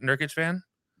Jusuf Nurkic fan.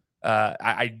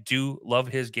 I do love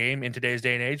his game in today's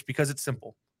day and age because it's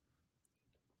simple.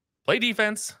 Play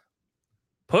defense,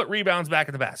 put rebounds back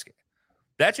in the basket.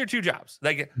 That's your two jobs.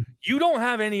 Like, you don't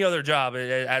have any other job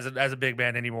as a big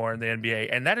man anymore in the NBA,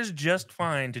 and that is just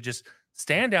fine to just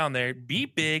stand down there, be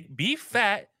big, be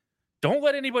fat. Don't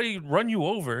let anybody run you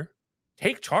over.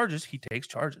 Take charges. He takes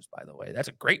charges, by the way. That's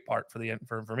a great part for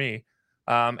me.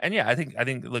 And yeah, I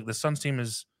think look, the Suns team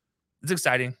it's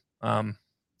exciting.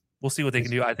 We'll see what they can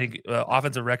do. I think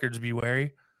offensive records, be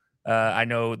wary. I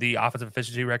know the offensive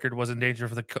efficiency record was in danger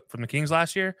from the Kings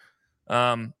last year.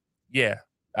 Yeah,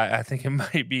 I think it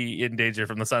might be in danger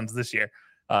from the Suns this year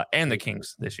and the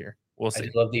Kings this year. We'll see. I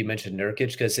love that you mentioned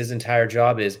Nurkic because his entire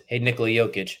job is, hey, Nikola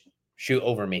Jokic, shoot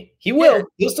over me. He will. Yeah.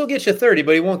 He'll still get you 30,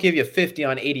 but he won't give you 50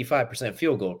 on 85%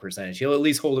 field goal percentage. He'll at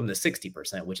least hold him to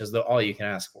 60%, which is all you can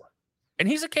ask for. And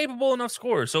he's a capable enough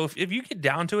scorer. So if you get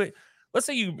down to it, let's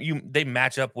say they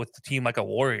match up with the team like a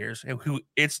Warriors, who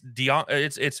it's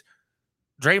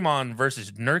Draymond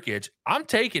versus Nurkic. I'm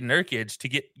taking Nurkic to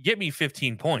get me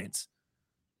 15 points.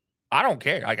 I don't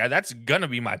care. Like, that's gonna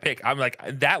be my pick. I'm like,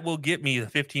 that will get me the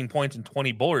 15 points and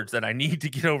 20 boards that I need to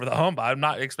get over the hump. I'm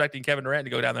not expecting Kevin Durant to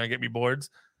go down there and get me boards.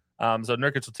 So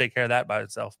Nurkic will take care of that by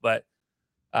itself. But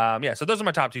yeah, so those are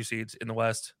my top two seeds in the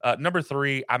West. Number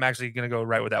 3, I'm actually gonna go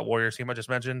right with that Warriors team I just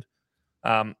mentioned.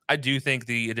 I do think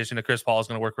the addition of Chris Paul is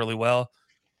gonna work really well.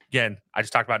 Again, I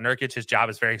just talked about Nurkic. His job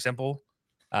is very simple.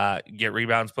 Get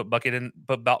rebounds, put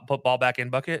ball back in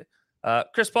bucket.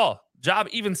 Chris Paul, job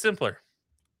even simpler.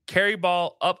 Carry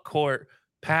ball up court,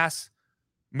 pass,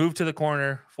 move to the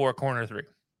corner for a corner 3.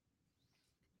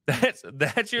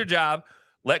 That's your job.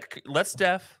 Let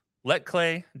Steph, let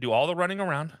Clay do all the running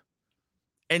around.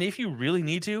 And if you really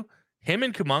need to, him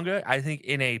and Kuminga, I think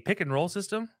in a pick and roll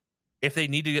system, if they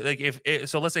need to get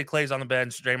so let's say Clay's on the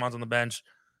bench, Draymond's on the bench,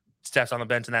 Steph's on the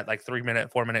bench in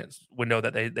that 4 minute window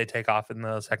that they take off in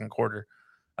the second quarter.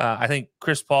 I think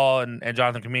Chris Paul and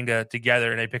Jonathan Kuminga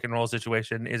together in a pick and roll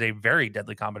situation is a very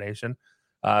deadly combination.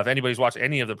 If anybody's watched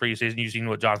any of the preseason, you've seen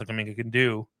what Jonathan Kuminga can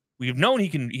do. We've known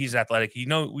he's athletic.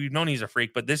 We've known he's a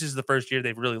freak, but this is the first year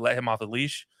they've really let him off the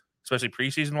leash, especially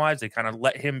preseason wise. They kind of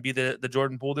let him be the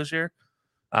Jordan Poole this year,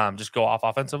 just go off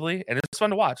offensively, and it's fun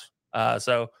to watch.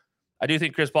 So I do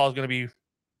think Chris Paul is going to be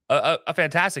a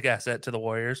fantastic asset to the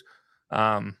Warriors.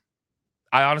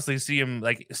 I honestly see him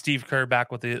like Steve Kerr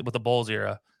back with the Bulls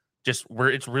era, just where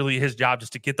it's really his job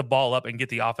just to get the ball up and get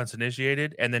the offense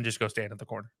initiated, and then just go stand at the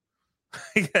corner.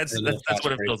 that's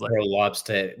what it feels like. Throw lobs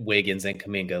to Wiggins and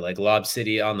Kuminga, like Lob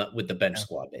City with the bench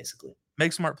squad, basically.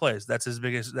 Make smart plays. That's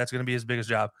going to be his biggest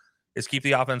job, is keep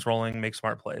the offense rolling, make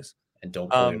smart plays, and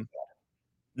don't play.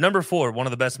 Number 4, one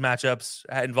of the best matchups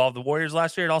involved the Warriors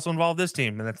last year. It also involved this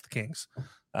team, and that's the Kings.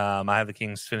 I have the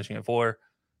Kings finishing at 4.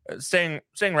 Staying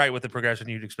right with the progression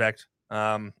you'd expect.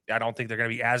 I don't think they're going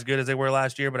to be as good as they were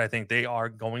last year, but I think they are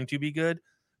going to be good.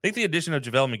 I think the addition of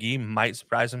JaVale McGee might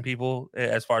surprise some people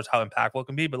as far as how impactful it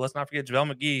can be, but let's not forget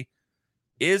JaVale McGee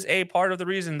is a part of the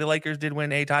reason the Lakers did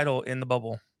win a title in the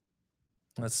bubble.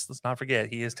 Let's not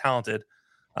forget, he is talented.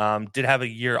 Did have a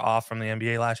year off from the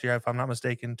NBA last year, if I'm not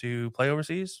mistaken, to play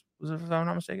overseas. Was it, if I'm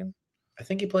not mistaken? I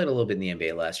think he played a little bit in the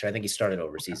NBA last year. I think he started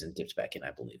overseas and dipped back in,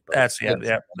 I believe. But that's right.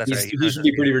 He should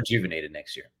be pretty rejuvenated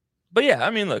next year. But yeah,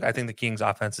 I mean, look, I think the Kings'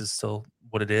 offense is still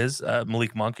what it is.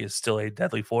 Malik Monk is still a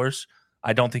deadly force.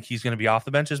 I don't think he's going to be off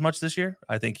the bench as much this year.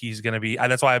 I think he's going to be.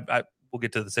 That's why we'll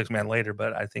get to the 6th man later,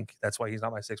 but I think that's why he's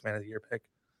not my 6th man of the year pick.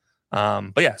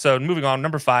 But yeah, so moving on,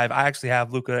 number 5, I actually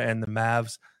have Luka and the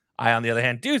Mavs. I, on the other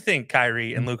hand, do think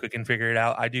Kyrie and Luka can figure it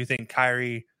out. I do think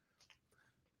Kyrie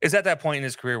is at that point in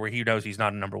his career where he knows he's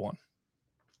not a number 1.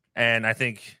 And I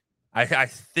think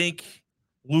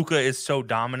Luka is so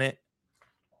dominant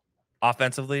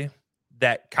offensively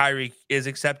that Kyrie is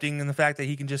accepting in the fact that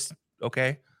he can just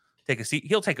take a seat.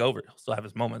 He'll take over. He'll still have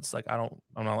his moments. Like I don't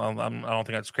think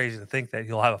that's crazy to think that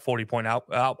he'll have a 40-point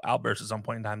outburst at some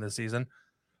point in time this season.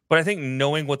 But I think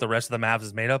knowing what the rest of the Mavs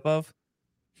is made up of,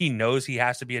 he knows he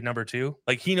has to be a number 2.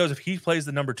 Like he knows if he plays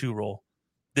the number 2 role,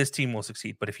 this team will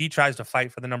succeed. But if he tries to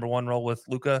fight for the number 1 role with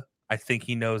Luka, I think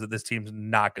he knows that this team's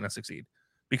not going to succeed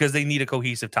because they need a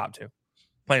cohesive top two.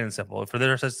 Plain and simple. For the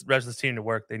rest of this team to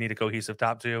work, they need a cohesive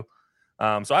top two.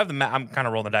 So I have I'm kind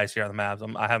of rolling the dice here on the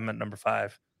Mavs. I have them at number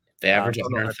 5. They average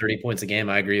 130 points a game.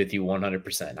 I agree with you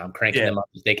 100%. I'm cranking them up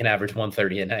if they can average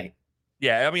 130 a night.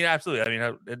 Yeah, I mean, absolutely. I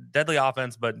mean, a deadly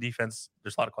offense, but defense,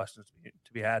 there's a lot of questions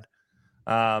to be had.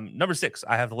 Number 6,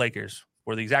 I have the Lakers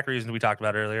for the exact reason we talked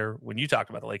about earlier when you talked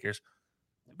about the Lakers.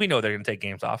 We know they're going to take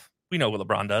games off. We know what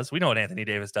LeBron does. We know what Anthony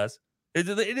Davis does. It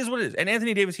is what it is. And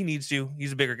Anthony Davis, he needs to.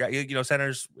 He's a bigger guy. You know,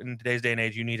 centers in today's day and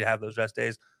age, you need to have those rest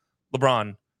days.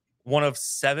 LeBron, one of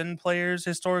 7 players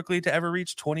historically to ever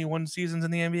reach 21 seasons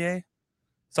in the NBA.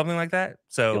 Something like that.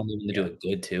 So don't even do it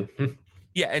good too.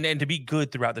 Yeah, and to be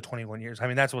good throughout the 21 years. I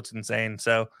mean, that's what's insane.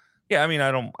 So yeah, I mean,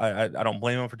 I don't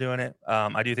blame him for doing it.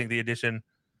 I do think the addition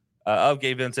of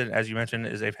Gabe Vincent, as you mentioned,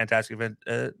 is a fantastic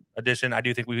addition. I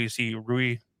do think we see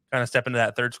Rui kind of step into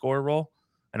that third scorer role.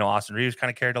 I know Austin Reeves kind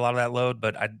of carried a lot of that load,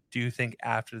 but I do think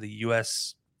after the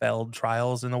U.S. failed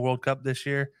trials in the World Cup this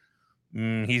year,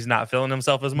 he's not feeling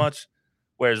himself as much.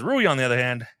 Whereas Rui, on the other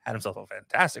hand, had himself a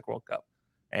fantastic World Cup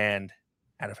and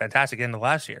had a fantastic end of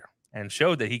last year and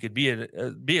showed that he could be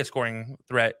a scoring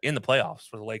threat in the playoffs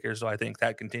for the Lakers. So I think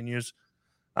that continues.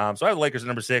 So I have the Lakers at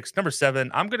number 6. Number 7,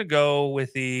 I'm going to go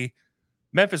with the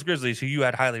Memphis Grizzlies, who you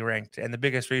had highly ranked. And the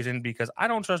biggest reason, because I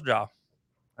don't trust Ja.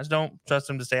 I just don't trust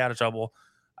him to stay out of trouble.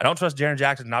 I don't trust Jaren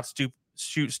Jackson not to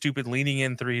shoot stupid leaning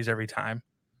in threes every time.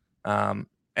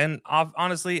 And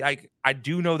honestly, I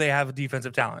do know they have a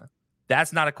defensive talent.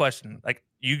 That's not a question. Like,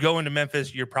 you go into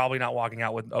Memphis, you're probably not walking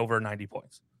out with over 90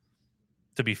 points,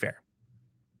 to be fair.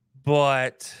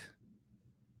 But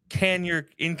can your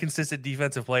inconsistent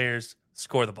defensive players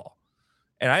score the ball?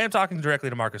 And I am talking directly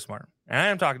to Marcus Smart. And I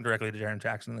am talking directly to Jaren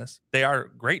Jackson in this. They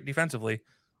are great defensively,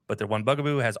 but their one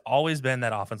bugaboo has always been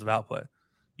that offensive output.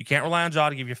 You can't rely on Ja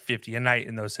to give you 50 a night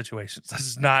in those situations. This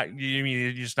is not,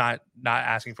 you're just not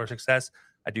asking for success.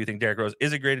 I do think Derrick Rose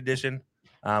is a great addition,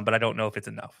 but I don't know if it's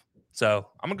enough. So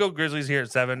I'm going to go Grizzlies here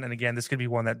at 7. And again, this could be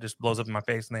one that just blows up in my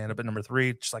face and they end up at number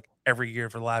 3, just like every year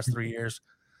for the last 3 years.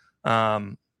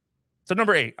 So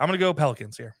number 8, I'm going to go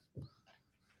Pelicans here.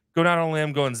 Go down on a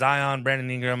limb, going Zion, Brandon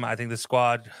Ingram. I think the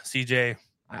squad, CJ,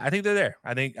 I think they're there.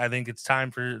 I think it's time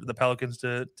for the Pelicans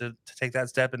to take that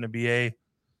step and to be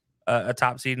a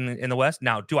top seed in the West.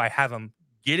 Now, do I have them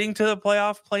getting to the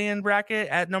playoff play-in bracket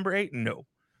at number 8? No.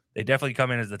 They definitely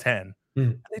come in as the 10.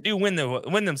 They do win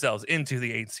themselves into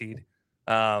the 8th seed.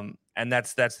 And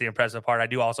that's the impressive part. I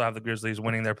do also have the Grizzlies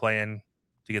winning their play-in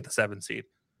to get the 7th seed.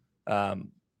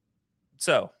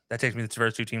 So that takes me to the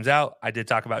first 2 teams out. I did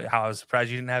talk about how I was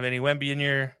surprised you didn't have any Wemby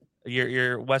in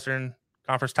your Western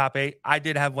Conference top 8. I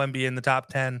did have Wemby in the top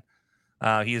 10.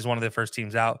 He is one of the first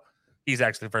teams out. He's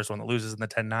actually the first one that loses in the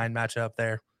 10-9 matchup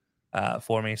there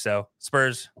for me. So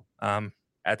Spurs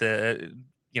at the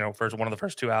first one of the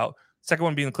first 2 out. Second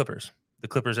one being the Clippers. The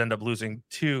Clippers end up losing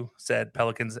to said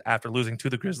Pelicans after losing to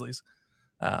the Grizzlies.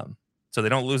 So they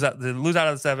don't lose out. They lose out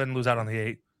on the 7, lose out on the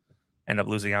 8, end up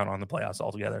losing out on the playoffs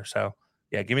altogether. So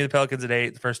yeah, give me the Pelicans at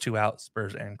 8. The first 2 out,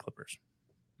 Spurs and Clippers.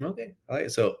 Okay. All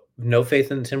right. So no faith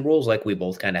in the Timberwolves. Like, we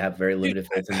both kind of have very limited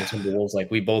faith in the Timberwolves.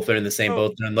 Like, we both are in the same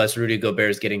boat unless Rudy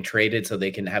Gobert is getting traded so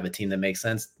they can have a team that makes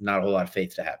sense. Not a whole lot of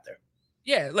faith to have there.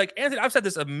 Yeah, like Anthony, I've said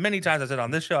this many times. I said it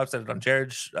on this show. I've said it on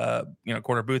Jared's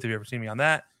corner booth. Have you ever seen me on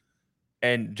that?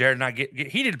 And Jared and I get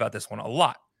heated about this one a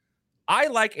lot. I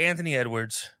like Anthony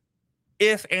Edwards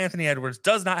if Anthony Edwards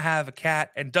does not have a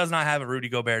Cat and does not have a Rudy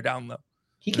Gobert down low.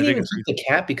 He can even keep the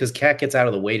Cat because Cat gets out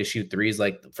of the way to shoot threes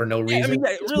like for no reason. I mean,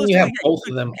 really, you have both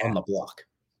of them on the block.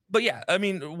 But yeah, I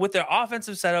mean, with their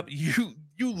offensive setup, you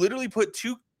literally put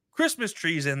 2 Christmas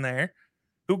trees in there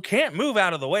who can't move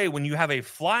out of the way when you have a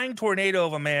flying tornado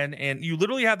of a man, and you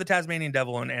literally have the Tasmanian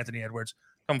Devil and Anthony Edwards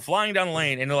come flying down the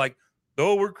lane, and they're like,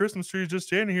 "Oh, we're Christmas trees just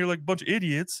standing here like a bunch of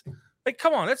idiots." Like,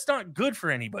 come on, that's not good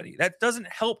for anybody. That doesn't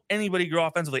help anybody grow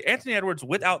offensively. Anthony Edwards,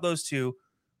 without those 2,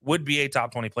 would be a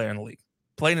top 20 player in the league.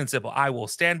 Plain and simple. I will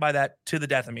stand by that to the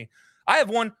death of me. I have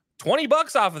won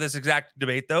 $20 off of this exact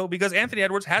debate, though, because Anthony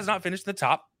Edwards has not finished in the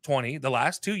top 20 the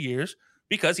last 2 years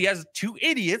because he has 2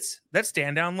 idiots that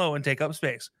stand down low and take up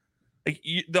space. Like,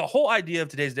 the whole idea of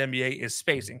today's NBA is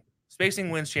spacing.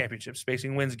 Spacing wins championships.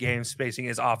 Spacing wins games. Spacing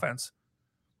is offense.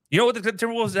 You know what the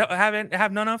Timberwolves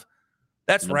have none of?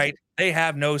 That's right. They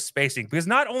have no spacing, because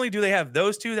not only do they have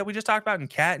those 2 that we just talked about, and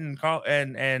Cat and Carl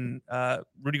and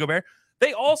Rudy Gobert,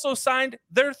 they also signed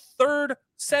their 3rd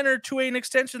center to an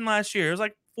extension last year. It was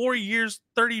like 4 years,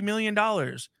 $30 million.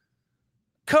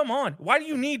 Come on. Why do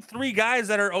you need 3 guys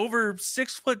that are over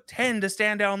 6'10" to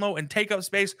stand down low and take up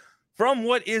space from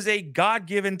what is a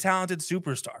God-given talented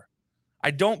superstar?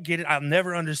 I don't get it. I'll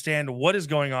never understand what is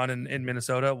going on in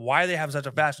Minnesota, why they have such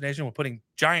a fascination with putting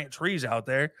giant trees out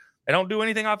there. They don't do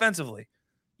anything offensively.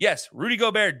 Yes, Rudy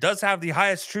Gobert does have the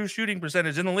highest true shooting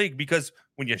percentage in the league because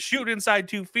when you shoot inside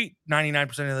 2 feet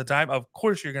 99% of the time, of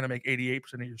course you're going to make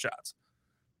 88% of your shots.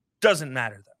 Doesn't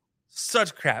matter, though.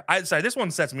 Such crap. This one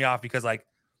sets me off because, like,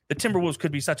 the Timberwolves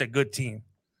could be such a good team,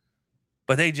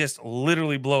 but they just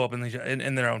literally blow up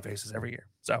in their own faces every year.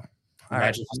 So,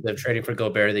 imagine instead of trading for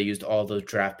Gobert, they used all those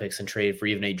draft picks and traded for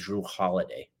even a Drew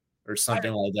Holiday or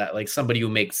something like that, like somebody who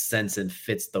makes sense and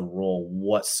fits the role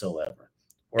whatsoever,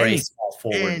 or a small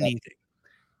forward,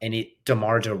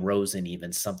 DeMar DeRozan,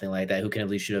 even something like that, who can at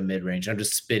least shoot a mid range. I'm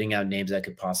just spitting out names that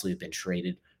could possibly have been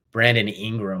traded. Brandon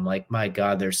Ingram, like, my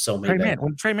God, there's so many.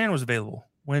 When Trey Mann was available,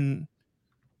 when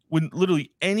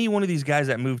literally any one of these guys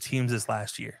that moved teams this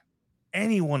last year,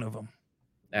 any one of them,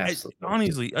 absolutely,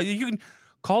 honestly, you can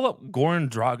call up Goran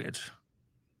Dragic.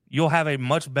 You'll have a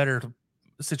much better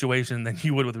situation than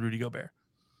you would with Rudy Gobert.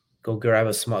 Go grab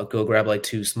like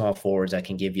 2 small forwards that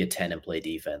can give you 10 and play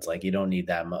defense. Like, you don't need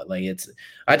that much. Like,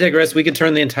 I digress. We could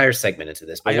turn the entire segment into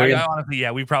this. But honestly,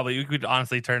 we could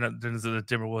honestly turn it into the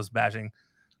Timberwolves bashing.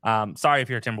 Sorry if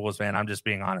you're a Timberwolves fan. I'm just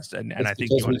being honest, and I think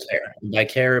you care. By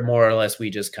care, more or less, we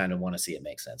just kind of want to see it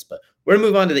make sense. But we're gonna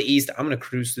move on to the East. I'm gonna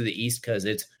cruise through the East because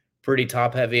it's pretty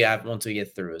top heavy. Once we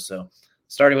get through it. So,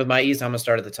 starting with my East, I'm gonna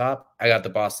start at the top. I got the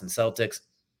Boston Celtics.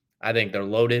 I think they're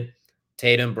loaded.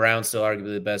 Tatum, Brown, still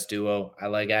arguably the best duo. I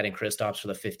like adding Kristaps for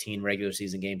the 15 regular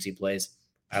season games he plays.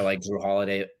 I like Drew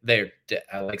Holiday.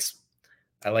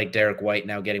 I like Derek White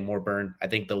now getting more burn. I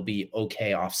think they'll be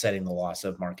okay offsetting the loss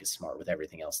of Marcus Smart with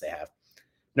everything else they have.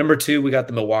 Number 2, we got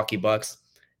the Milwaukee Bucks.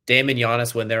 Dame and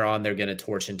Giannis, when they're on, they're going to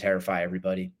torch and terrify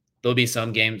everybody. There'll be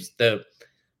some games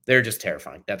they're just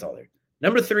terrifying. That's all they're.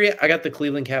 Number 3, I got the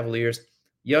Cleveland Cavaliers.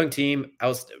 Young team. I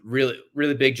was really,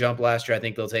 really big jump last year. I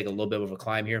think they'll take a little bit of a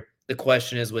climb here. The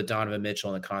question is with Donovan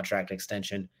Mitchell and the contract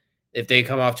extension. If they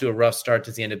come off to a rough start,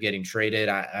 does he end up getting traded?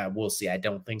 We'll see. I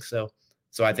don't think so.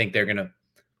 So I think they're going to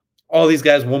 – all these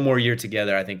guys one more year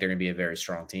together, I think they're going to be a very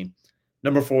strong team.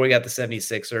 Number 4, we got the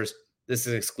 76ers. This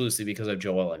is exclusive because of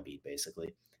Joel Embiid,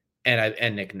 basically,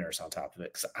 and Nick Nurse on top of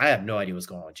it. Because I have no idea what's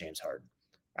going on with James Harden.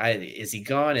 Is he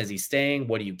gone? Is he staying?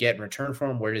 What do you get in return for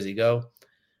him? Where does he go?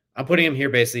 I'm putting him here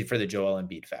basically for the Joel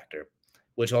Embiid factor,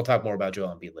 which I'll talk more about Joel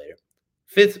Embiid later.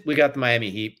 5th, we got the Miami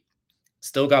Heat.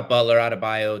 Still got Butler,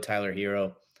 Adebayo, Tyler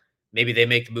Hero. Maybe they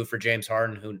make the move for James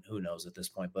Harden. Who knows at this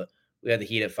point? But we got the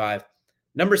Heat at 5.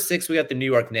 Number 6, we got the New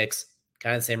York Knicks.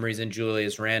 Kind of the same reason.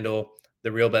 Julius Randle,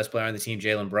 the real best player on the team,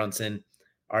 Jalen Brunson,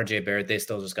 RJ Barrett. They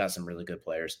still just got some really good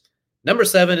players. Number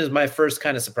 7 is my first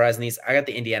kind of surprise in these. I got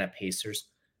the Indiana Pacers.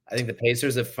 I think the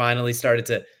Pacers have finally started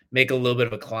to make a little bit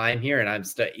of a climb here, and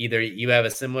either you have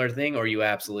a similar thing or you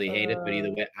absolutely hate it. But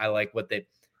either way, I like what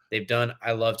they've done.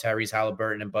 I love Tyrese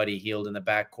Halliburton and Buddy Hield in the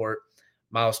backcourt.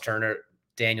 Miles Turner,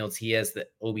 Daniel Tiaz, the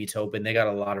Obi Toppin. They got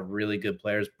a lot of really good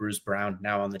players. Bruce Brown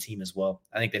now on the team as well.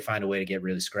 I think they find a way to get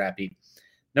really scrappy.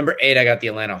 Number 8, I got the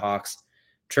Atlanta Hawks.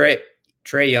 Trae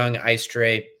Young, Ice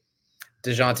Trae,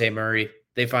 DeJounte Murray.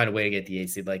 They find a way to get the 8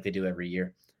 seed like they do every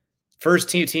year. First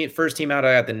team out,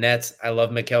 I got the Nets. I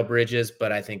love Mikal Bridges,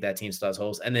 but I think that team still has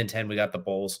holes. And then 10, we got the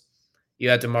Bulls. You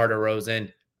got DeMar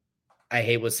DeRozan. I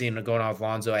hate what's seeing going on with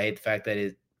Lonzo. I hate the fact that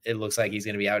it looks like he's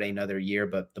going to be out another year,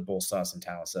 but the Bulls saw some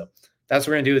talent. So that's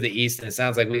what we're going to do with the East. And it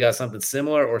sounds like we got something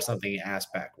similar or something ass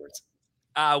backwards.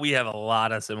 We have a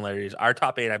lot of similarities. Our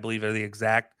top 8, I believe, are the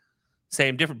exact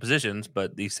same, different positions,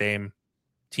 but the same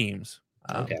teams.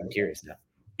 Okay, I'm curious now.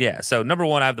 Yeah, so number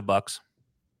 1, I have the Bucks.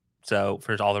 So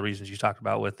for all the reasons you talked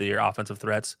about with their offensive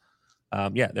threats,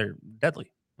 they're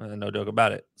deadly. No joke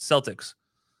about it. Celtics,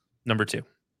 number 2,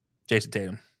 Jason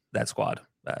Tatum. That squad.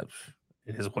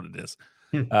 It is what it is.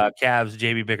 Cavs,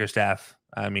 JB Bickerstaff.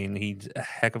 I mean, he's a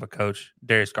heck of a coach.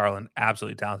 Darius Garland,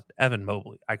 absolutely talented. Evan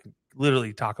Mobley. I can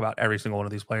literally talk about every single one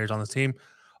of these players on this team.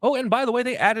 Oh, and by the way,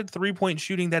 they added 3-point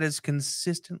shooting that is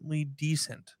consistently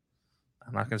decent.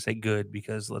 I'm not going to say good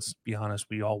because let's be honest,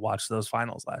 we all watched those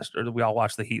finals we all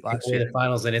watched the Heat last year. The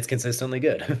finals, and it's consistently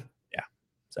good.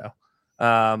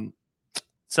 Yeah.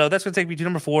 So that's going to take me to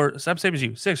number 4. Same as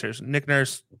you, Sixers. Nick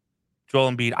Nurse,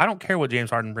 Joel Embiid. I don't care what James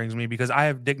Harden brings me because I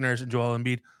have Nick Nurse and Joel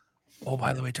Embiid. Oh,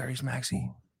 by the way, Tyrese Maxey.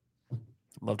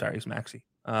 Love Tyrese Maxey.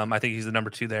 I think he's the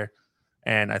number 2 there,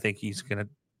 and I think he's going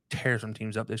to tear some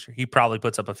teams up this year. He probably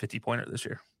puts up a 50-pointer this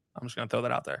year. I'm just going to throw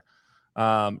that out there.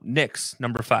 Knicks,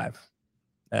 number 5.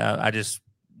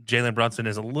 Jalen Brunson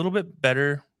is a little bit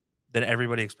better than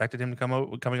everybody expected him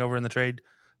to coming over in the trade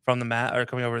from the mat or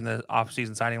coming over in the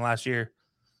offseason signing last year.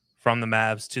 from the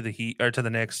Mavs to the Heat or to the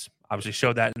Knicks. Obviously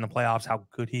showed that in the playoffs how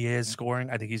good he is scoring.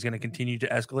 I think he's going to continue to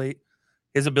escalate.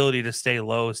 His ability to stay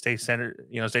low, stay centered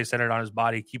on his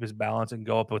body, keep his balance, and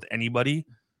go up with anybody,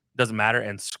 doesn't matter,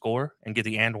 and score and get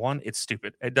the and one. It's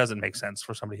stupid. It doesn't make sense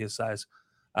for somebody his size.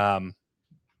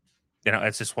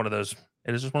 It's just one of those.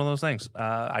 It is just one of those things.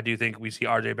 I do think we see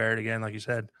RJ Barrett again, like you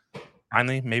said.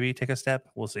 Finally, maybe take a step.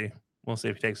 We'll see. We'll see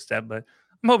if he takes a step, but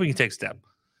I'm hoping he takes a step.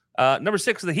 Number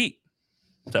 6 is the Heat.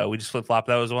 So we just flip-flop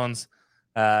those ones.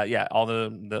 All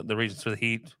the reasons for the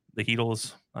Heat, the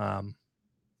Heatles,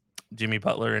 Jimmy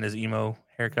Butler and his emo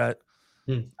haircut.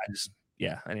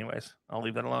 Anyways, I'll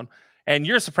leave that alone. And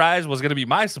your surprise was going to be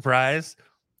my surprise,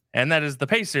 and that is the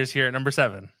Pacers here at number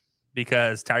 7,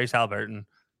 because Tyrese Haliburton,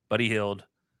 Buddy Hield,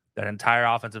 that entire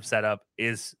offensive setup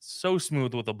is so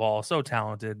smooth with the ball, so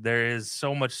talented. There is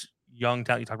so much young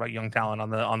talent. You talk about young talent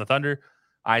on the Thunder.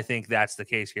 I think that's the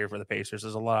case here for the Pacers.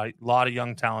 There's a lot of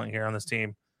young talent here on this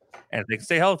team, and if they can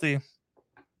stay healthy,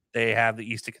 they have the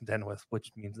East to contend with,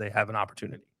 which means they have an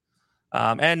opportunity.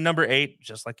 And number 8,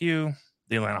 just like you,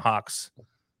 the Atlanta Hawks.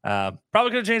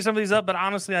 Probably going to change some of these up, but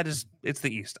honestly, it's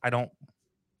the East. I don't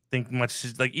think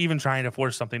much, like even trying to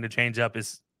force something to change up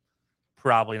is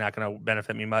probably not going to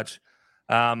benefit me much.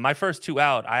 My first 2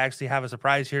 out, I actually have a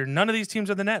surprise here. None of these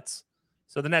teams are the Nets.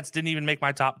 So the Nets didn't even make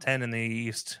my top 10 in the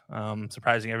East.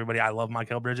 Surprising everybody. I love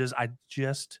Mikal Bridges. I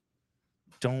just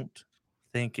don't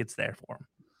think it's there for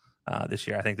him this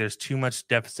year. I think there's too much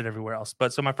deficit everywhere else.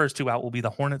 But so my first 2 out will be the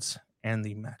Hornets and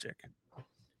the Magic.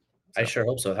 I sure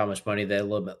hope so. With how much money that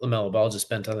LaMelo Ball just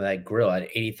spent on that grill, at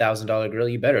 $80,000 grill,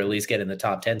 you better at least get in the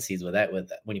top 10 seeds with that.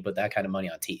 When you put that kind of money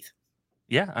on teeth.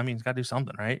 Yeah, I mean, it's got to do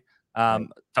something, right? I'm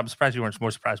surprised you weren't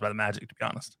more surprised by the Magic, to be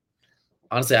honest.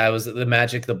 Honestly, I was the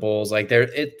Magic, the Bulls. Like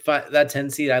that 10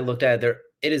 seed, I looked at it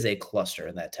is a cluster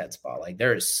in that 10 spot. Like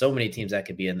there is so many teams that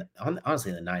could be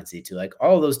honestly the 9 seed too. Like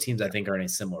all of those teams, I think are in a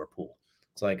similar pool.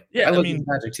 So like, I look at the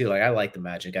Magic too. Like I like the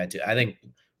Magic. I think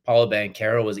Paolo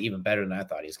Banchero was even better than I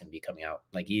thought he was going to be coming out.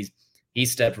 Like he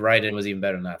stepped right in, was even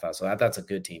better than I thought. So that's a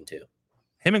good team too.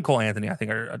 Him and Cole Anthony, I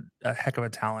think, are a heck of a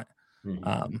talent.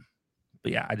 Mm-hmm.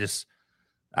 But yeah, I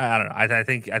don't know. I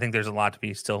think there's a lot to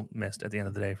be still missed at the end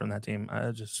of the day from that team.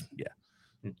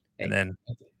 And then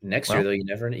next year though, you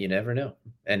never know.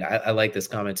 And I like this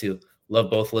comment too. Love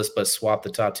both lists, but swap the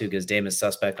top 2 because Dame is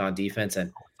suspect on defense,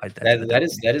 and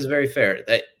that is very fair.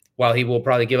 That while he will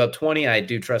probably give up 20, I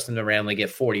do trust him to randomly get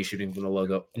 40 shooting from the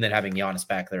logo, and then having Giannis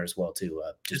back there as well too.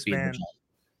 Just being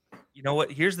you know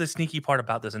what? Here's the sneaky part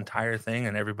about this entire thing,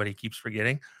 and everybody keeps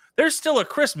forgetting. There's still a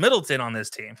Chris Middleton on this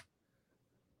team.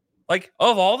 Like,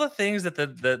 of all the things that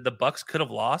the Bucks could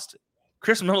have lost,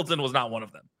 Chris Middleton was not one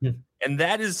of them. And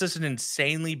that is just an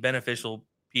insanely beneficial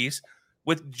piece.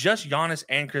 With just Giannis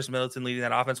and Chris Middleton leading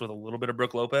that offense with a little bit of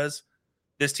Brook Lopez,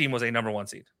 this team was a number 1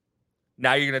 seed.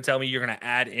 Now you're going to tell me you're going to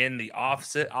add in the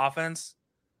opposite offense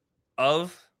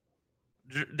of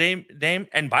Dame.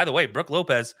 And by the way, Brook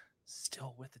Lopez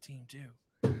still with the team too.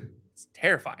 It's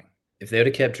terrifying. If they would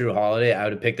have kept Drew Holiday, I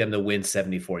would have picked them to win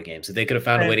 74 games. If they could have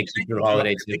found a way to keep Drew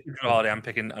Holiday too. Drew Holiday, I'm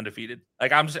picking undefeated.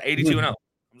 Like I'm just 82-0. I'm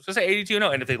just gonna say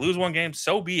 82-0. And if they lose one game,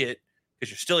 so be it,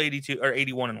 because you're still 82 or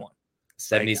 81-1.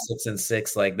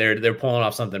 76-6. Like they're pulling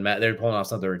off something. They're pulling off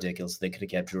something ridiculous. They could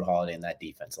have kept Drew Holiday in that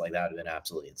defense. Like that would have been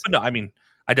absolutely insane. But no, I mean,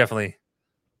 I definitely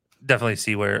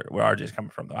see where RJ's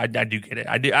coming from though. I do get it.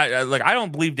 I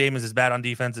don't believe Dame is as bad on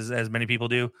defense as many people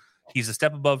do. He's a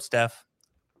step above Steph.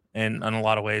 And in a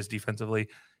lot of ways, defensively,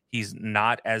 he's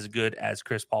not as good as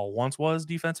Chris Paul once was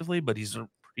defensively, but he's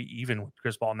pretty even with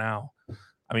Chris Paul now.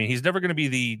 I mean, he's never going to be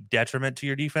the detriment to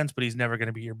your defense, but he's never going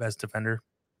to be your best defender.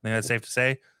 I think that's safe to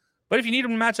say. But if you need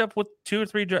him to match up with two or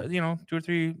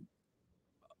three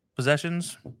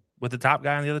possessions with the top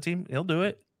guy on the other team, he'll do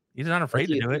it. He's not afraid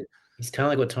to do it. He's kind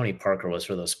of like what Tony Parker was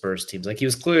for those Spurs teams. Like he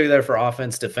was clearly there for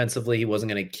offense. Defensively, he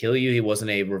wasn't going to kill you. He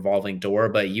wasn't a revolving door,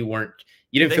 but you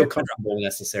didn't feel comfortable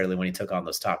necessarily when he took on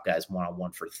those top guys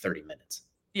one-on-one for 30 minutes.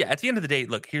 Yeah, at the end of the day,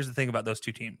 look, here's the thing about those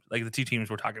two teams. Like the two teams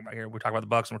we're talking about here. We're talking about the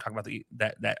Bucks and we're talking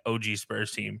about that OG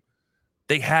Spurs team.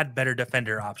 They had better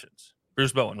defender options.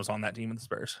 Bruce Bowen was on that team with the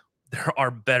Spurs. There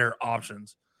are better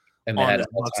options. And they had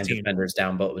all-time defenders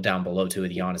down below too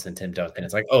with Giannis and Tim Duncan.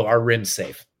 It's like, oh, our rim's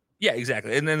safe. Yeah,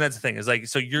 exactly. And then that's the thing is like,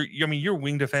 so your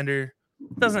wing defender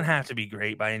doesn't have to be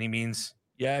great by any means.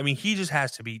 Yeah, I mean, he just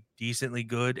has to be decently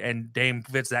good, and Dame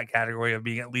fits that category of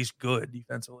being at least good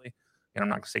defensively. And I'm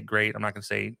not going to say great. I'm not going to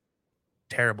say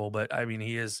terrible, but I mean,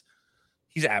 he's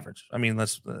average. I mean,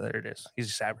 there it is. He's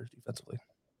just average defensively.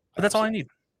 But that's all I need.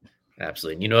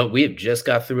 Absolutely. You know what? We have just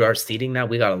got through our seeding now.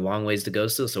 We got a long ways to go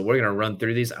still. So we're going to run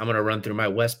through these. I'm going to run through my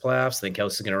West playoffs. Then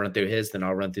Kelsey's going to run through his. Then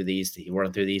I'll run through the East. He'll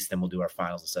run through the East. Then we'll do our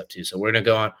finals and stuff too. So we're going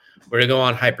to go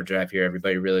on hyperdrive here,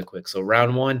 everybody, really quick. So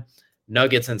round one,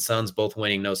 Nuggets and Suns both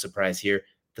winning. No surprise here.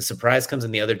 The surprise comes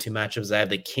in the other two matchups. I have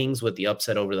the Kings with the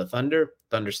upset over the Thunder.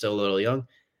 Thunder's still a little young.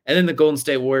 And then the Golden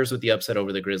State Warriors with the upset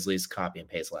over the Grizzlies, copy and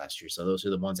paste last year. So those are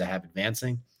the ones I have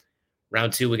advancing.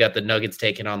 Round two, we got the Nuggets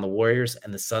taking on the Warriors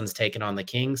and the Suns taking on the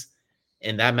Kings.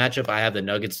 In that matchup, I have the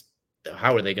Nuggets.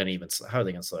 How are they going to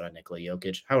slow down Nikola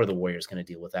Jokic? How are the Warriors going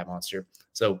to deal with that monster?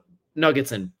 So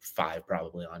Nuggets in 5,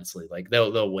 probably, honestly. Like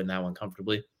they'll win that one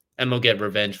comfortably. And they'll get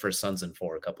revenge for Suns in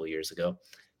 4 a couple of years ago.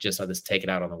 Just how this take it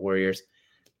out on the Warriors.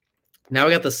 Now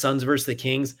we got the Suns versus the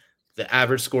Kings. The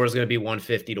average score is going to be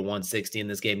 150 to 160 in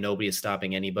this game. Nobody is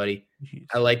stopping anybody. Jeez.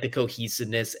 I like the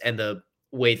cohesiveness and the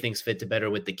way things fit to better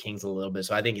with the Kings a little bit.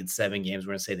 So I think in 7 games,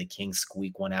 we're going to say the Kings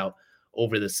squeak one out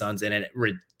over the Suns in a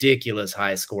ridiculous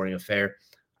high scoring affair.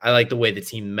 I like the way the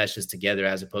team meshes together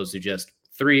as opposed to just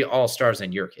 3 all-stars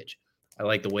and Jokic. I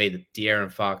like the way that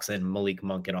De'Aaron Fox and Malik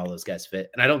Monk and all those guys fit.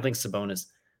 And I don't think Sabonis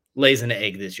lays an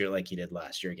egg this year like he did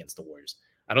last year against the Warriors.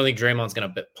 I don't think Draymond's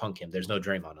going to punk him. There's no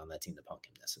Draymond on that team to punk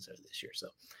him necessarily this year. So,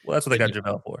 well, that's what they got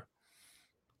JaVale for.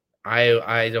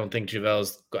 I don't think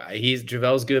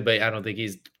JaVale's good, but I don't think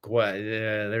he's quite.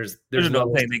 There's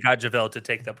no thing. They got JaVale to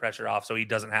take the pressure off, so he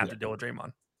doesn't have to deal with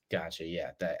Draymond. Gotcha.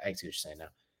 Yeah, I see what you're saying now.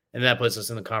 And that puts us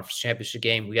in the conference championship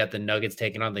game. We got the Nuggets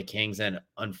taking on the Kings, and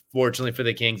unfortunately for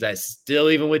the Kings,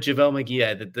 even with JaVale McGee,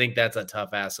 I think that's a tough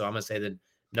ask. So I'm gonna say the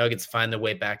Nuggets find their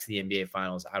way back to the NBA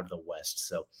Finals out of the West.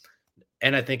 So,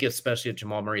 and I think especially if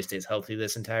Jamal Murray stays healthy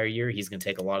this entire year, he's gonna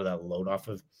take a lot of that load off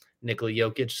of Nikola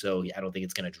Jokic, so I don't think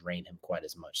it's going to drain him quite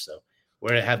as much. So we're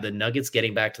going to have the Nuggets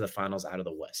getting back to the finals out of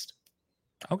the West.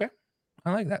 Okay.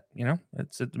 I like that.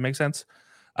 It makes sense.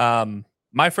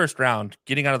 My first round,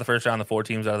 getting out of the first round, the 4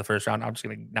 teams out of the first round, I'm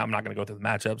not going to go through the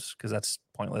matchups because that's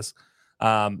pointless.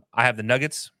 I have the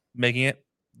Nuggets making it,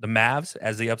 the Mavs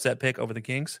as the upset pick over the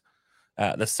Kings,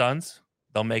 the Suns,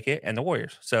 they'll make it, and the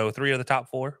Warriors. So 3 of the top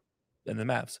 4, and the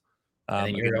Mavs.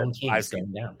 And your own Kings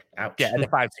going down. Ouch. Yeah, and the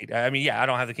 5 seed. I mean, I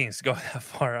don't have the Kings to go that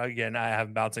far. Again, I have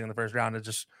them bouncing in the first round. It's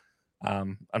just,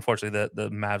 unfortunately, the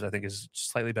Mavs, I think, is a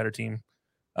slightly better team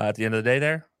at the end of the day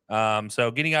there. So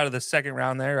getting out of the second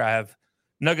round there, I have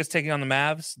Nuggets taking on the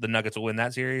Mavs. The Nuggets will win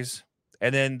that series.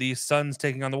 And then the Suns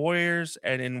taking on the Warriors.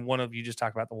 And in one of you just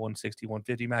talked about the 160,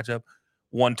 150 matchup,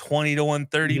 120 to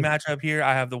 130 matchup here,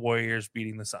 I have the Warriors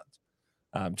beating the Suns.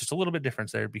 Just a little bit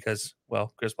difference there because,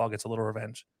 well, Chris Paul gets a little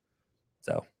revenge.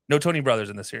 So no Tony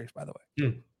Brothers in this series, by the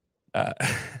way.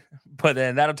 But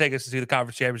then that'll take us to the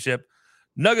conference championship.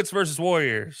 Nuggets versus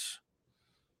Warriors.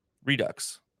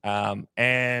 Redux.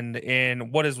 And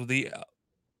in what is the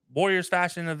Warriors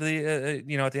fashion of the,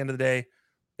 at the end of the day,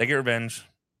 they get revenge,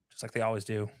 just like they always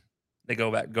do. They go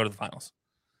to the finals.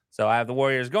 So I have the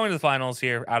Warriors going to the finals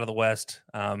here out of the West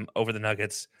over the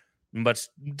Nuggets, but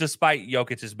despite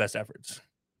Jokic's best efforts.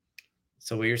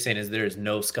 So what you're saying is there is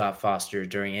no Scott Foster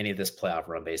during any of this playoff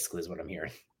run, basically, is what I'm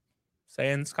hearing.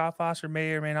 Saying Scott Foster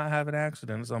may or may not have an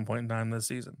accident at some point in time this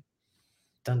season.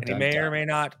 And he may or may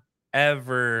not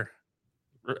ever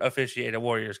officiate a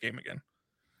Warriors game again.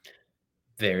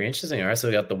 Very interesting. All right, so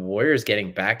we got the Warriors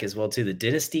getting back as well, too. The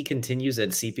dynasty continues,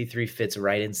 and CP3 fits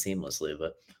right in seamlessly.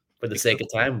 But for the sake of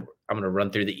time, I'm going to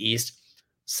run through the East.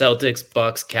 Celtics,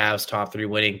 Bucks, Cavs, top 3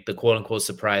 winning. The quote-unquote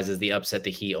surprise is the upset,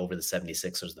 the Heat over the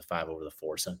 76ers, the 5 over the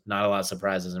 4. So not a lot of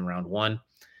surprises in round 1.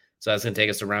 So that's going to take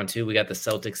us to round 2. We got the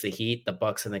Celtics, the Heat, the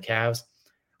Bucks, and the Cavs.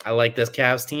 I like this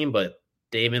Cavs team, but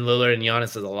Damian Lillard and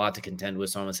Giannis is a lot to contend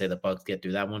with, so I'm going to say the Bucks get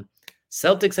through that one.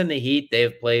 Celtics and the Heat,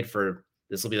 they've played for,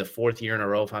 this will be the 4th year in a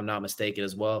row, if I'm not mistaken,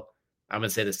 as well. I'm going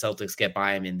to say the Celtics get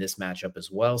by them in this matchup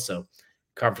as well. So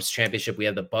conference championship, we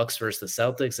have the Bucks versus the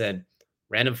Celtics, and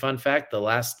random fun fact, the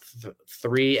last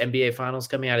 3 NBA finals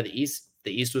coming out of the East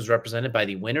was represented by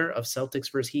the winner of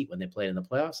Celtics versus Heat when they played in the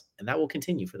playoffs, and that will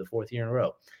continue for the 4th year in a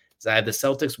row. So I have the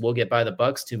Celtics will get by the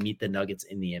Bucks to meet the Nuggets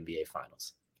in the NBA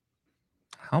finals.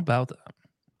 How about that?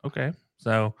 Okay,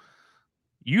 so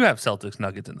you have Celtics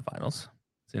Nuggets in the finals.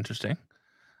 It's interesting.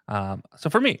 So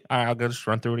for me, I'll go just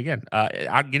run through it again.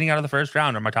 Getting out of the first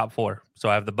round are my top 4. So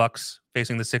I have the Bucks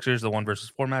facing the Sixers, the 1 versus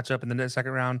 4 matchup in the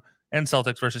second round, and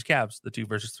Celtics versus Cavs, the 2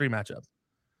 versus 3 matchup.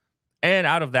 And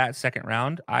out of that second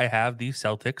round, I have the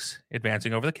Celtics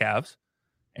advancing over the Cavs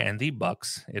and the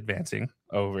Bucks advancing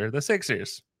over the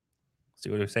Sixers. See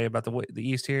what I say about the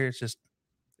East here?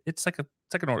 It's like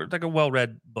a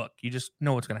well-read book. You just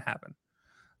know what's going to happen.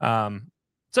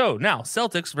 So now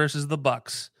Celtics versus the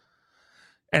Bucks.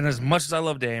 And as much as I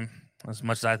love Dame, as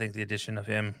much as I think the addition of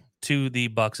him to the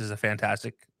Bucks is a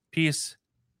fantastic piece.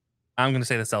 I'm going to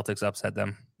say the Celtics upset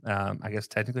them. I guess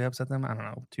technically upset them. I don't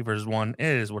know. 2 versus 1. It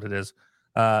is what it is.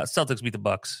 Celtics beat the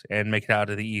Bucks and make it out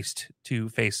of the East to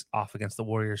face off against the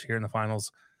Warriors here in the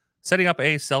finals, setting up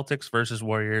a Celtics versus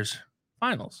Warriors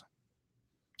finals.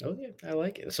 Oh yeah, I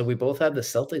like it. So we both have the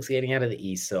Celtics getting out of the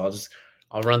East. So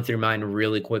I'll run through mine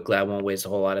really quickly. I won't waste a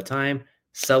whole lot of time.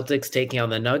 Celtics taking on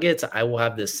the Nuggets. I will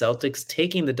have the Celtics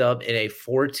taking the dub in a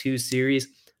 4-2 series.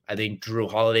 I think Drew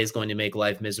Holiday is going to make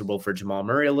life miserable for Jamal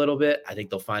Murray a little bit. I think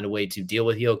they'll find a way to deal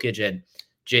with Jokic, and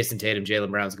Jason Tatum,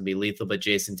 Jaylen Brown's going to be lethal, but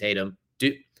Jason Tatum,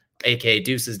 a.k.a.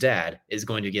 Deuce's dad, is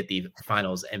going to get the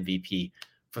finals MVP.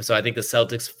 So I think the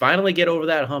Celtics finally get over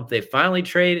that hump. They finally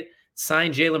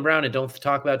sign Jaylen Brown and don't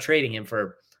talk about trading him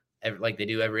for like they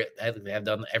do they have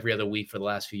done every other week for the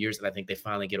last few years. And I think they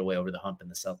finally get away over the hump and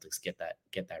the Celtics get that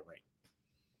ring.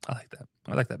 I like that.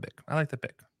 I like that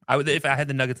pick. I would, if I had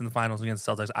the Nuggets in the finals against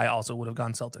the Celtics, I also would have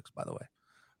gone Celtics, by the way.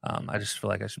 I just feel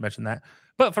like I should mention that.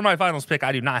 But for my finals pick,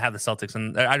 I do not have the Celtics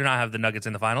and I do not have the Nuggets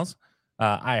in the finals.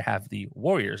 I have the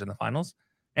Warriors in the finals.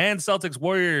 And Celtics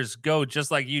Warriors go just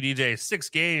like you, DJ. 6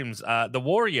 games. The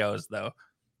Warriors, though.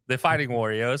 The Fighting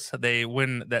Warriors, they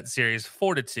win that series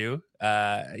 4-2.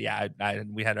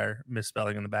 We had our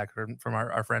misspelling in the back from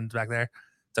our friends back there.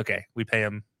 It's okay. We pay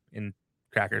them in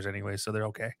crackers anyway, so they're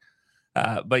okay.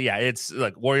 But yeah, it's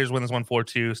like Warriors win this one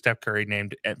 4-2. Steph Curry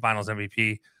named Finals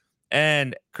MVP,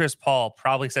 and Chris Paul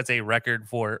probably sets a record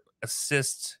for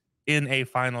assists in a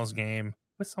Finals game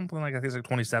with something like I think it's like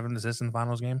 27 assists in the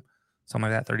Finals game, something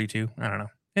like that. 32. I don't know.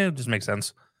 It just makes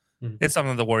sense. It's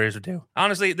something the Warriors would do.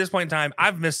 Honestly, at this point in time,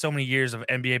 I've missed so many years of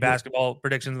NBA basketball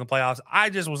predictions in the playoffs.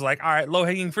 I just was like, all right,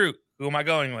 low-hanging fruit. Who am I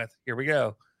going with? Here we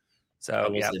go. So,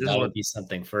 that would be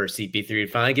something for CP3 to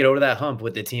finally get over that hump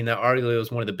with the team that arguably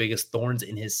was one of the biggest thorns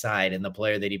in his side and the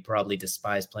player that he probably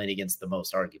despised playing against the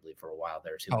most, arguably, for a while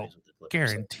there, too. With the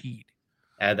Clippers. Guaranteed.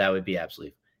 So, that would be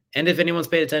absolutely. And if anyone's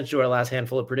paid attention to our last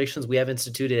handful of predictions, we have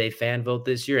instituted a fan vote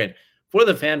this year. And for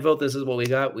the fan vote, this is what we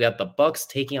got. We got the Bucks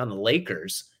taking on the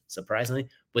Lakers, surprisingly,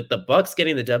 with the Bucks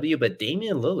getting the W, but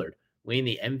Damian Lillard winning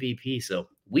the MVP. So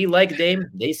we like Dame.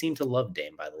 They seem to love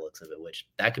Dame by the looks of it, which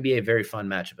that could be a very fun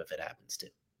matchup if it happens too.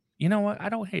 You know what? I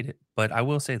don't hate it, but I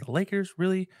will say the Lakers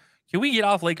really. Can we get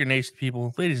off Laker Nation,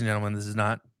 people? Ladies and gentlemen, this is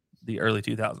not the early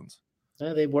 2000s.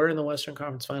 They were in the Western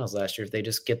Conference Finals last year. If they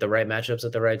just get the right matchups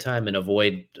at the right time and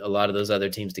avoid a lot of those other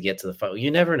teams to get to the final, you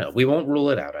never know. We won't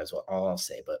rule it out, as well, all I'll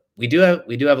say. But we do have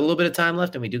a little bit of time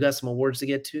left, and we do got some awards to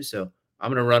get to. So I'm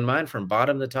going to run mine from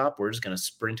bottom to top. We're just going to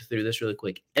sprint through this really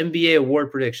quick. NBA award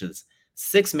predictions.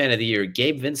 6th man of the year,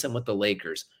 Gabe Vincent with the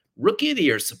Lakers. Rookie of the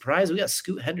year, surprise, we got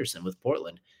Scoot Henderson with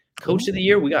Portland. Coach of the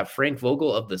year, we got Frank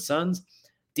Vogel of the Suns.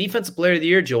 Defensive player of the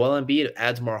year, Joel Embiid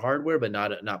adds more hardware, but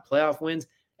not playoff wins.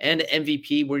 And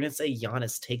MVP, we're going to say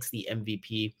Giannis takes the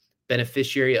MVP,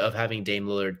 beneficiary of having Dame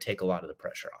Lillard take a lot of the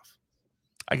pressure off.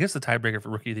 I guess the tiebreaker for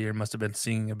rookie of the year must have been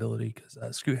singing ability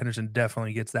because Scoot Henderson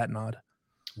definitely gets that nod.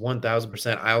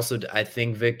 1,000%. I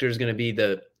think Victor's going to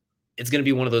be it's going to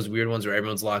be one of those weird ones where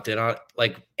everyone's locked in on,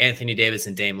 like Anthony Davis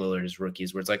and Dame Lillard as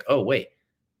rookies, where it's like, oh, wait,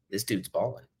 this dude's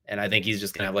balling. And I think he's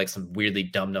just going to have like some weirdly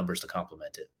dumb numbers to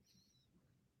complement it.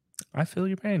 I feel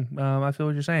your pain. I feel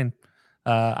what you're saying.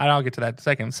 I'll get to that in a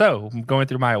second. So going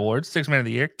through my awards, 6th man of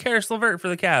the year, Karis LeVert for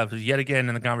the Cavs, yet again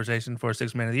in the conversation for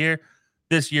 6th man of the year.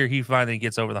 This year, he finally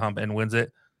gets over the hump and wins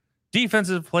it.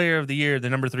 Defensive player of the year, the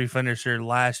number 3 finisher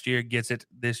last year, gets it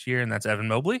this year, and that's Evan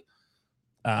Mobley.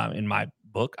 In my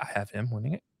book, I have him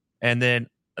winning it. And then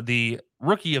the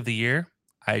rookie of the year,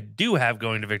 I do have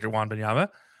going to Victor Wembanyama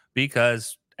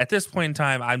because at this point in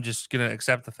time, I'm just going to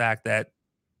accept the fact that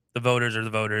the voters are the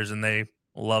voters, and they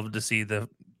love to see the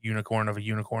unicorn of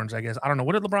unicorns, I guess. I don't know.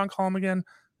 What did LeBron call him again?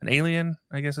 An alien,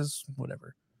 I guess, is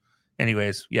whatever.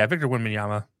 Anyways, yeah, Victor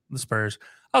Wembanyama, the Spurs.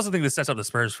 I also think this sets up the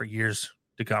Spurs for years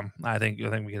to come. I think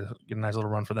we get a nice little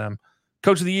run for them.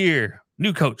 Coach of the year,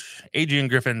 new coach, Adrian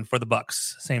Griffin for the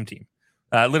Bucks, same team.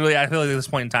 Literally, I feel like at this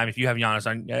point in time, if you have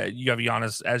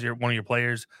Giannis as one of your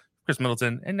players, Chris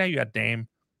Middleton, and now you got Dame,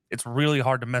 it's really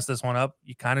hard to mess this one up.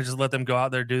 You kind of just let them go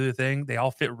out there, do their thing. They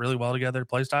all fit really well together,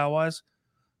 play style wise.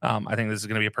 I think this is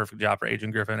going to be a perfect job for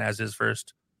Adrian Griffin as his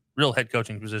first real head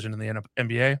coaching position in the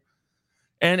NBA.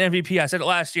 And MVP, I said it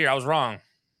last year. I was wrong.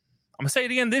 I'm going to say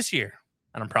it again this year,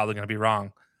 and I'm probably going to be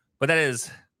wrong. But that is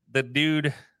the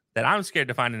dude that I'm scared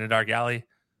to find in a dark alley,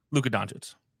 Luka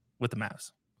Doncic with the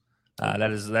Mavs.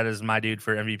 That is my dude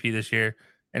for MVP this year.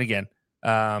 And again,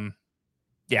 I mean,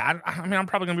 I'm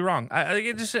probably going to be wrong.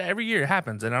 It just every year it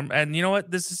happens. And you know what?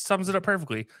 This sums it up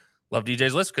perfectly. Love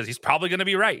DJ's list because he's probably going to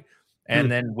be right.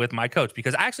 And then with my coach,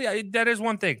 because actually that is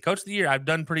one thing. Coach of the year, I've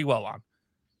done pretty well on.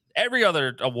 every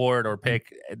other award or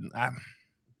pick, and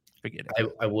forget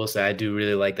it. I will say I do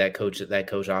really like that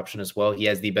coach option as well. He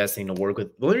has the best thing to work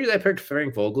with. The only reason I picked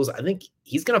Frank Vogels, I think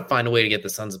he's going to find a way to get the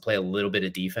Suns to play a little bit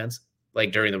of defense,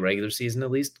 like during the regular season at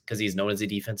least, because he's known as a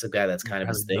defensive guy. That's kind of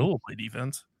his thing. Bill will play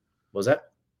defense. What was that?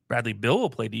 Bradley Beal will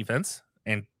play defense,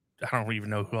 and I don't even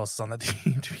know who else is on that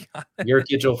team. To be honest,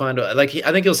 Jokic will find I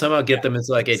think he'll somehow get them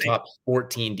into like a top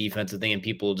 14 defensive thing, and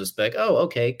people will just be like, oh,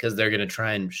 okay, because they're going to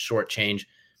try and shortchange.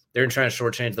 They're trying to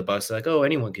shortchange the Bucks. Like, oh,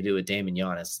 anyone could do it. Dame and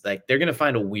Giannis. Like, they're going to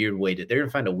find a weird way with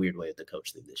the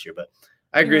coach thing this year. But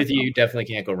I agree with you. You definitely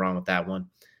can't go wrong with that one.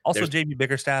 Also, JB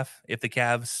Bickerstaff, if the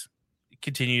Cavs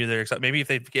continue their maybe if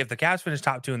the Cavs finish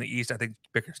top 2 in the East, I think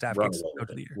Bickerstaff gets coach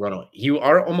of the year. Run away. He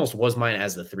almost was mine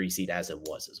as the 3 seed as it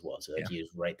was as well. So he was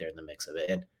right there in the mix of it.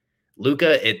 And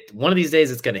Luka, one of these days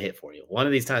it's going to hit for you. One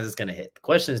of these times it's going to hit. The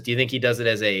question is, do you think he does it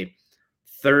as a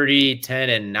 30, 10,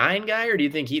 and 9 guy, or do you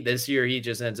think this year he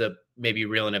just ends up maybe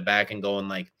reeling it back and going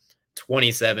like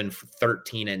 27,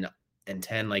 13, and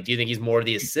 10? Like, do you think he's more of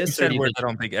the assist? I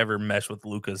don't think ever mesh with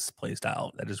Luka's play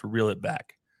style. That is reel it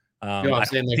back. I'm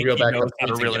saying like reel back.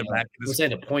 I'm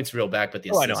saying the points reel back, but the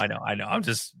assist. I know. I'm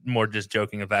just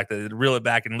joking the fact that reel it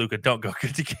back and Luka don't go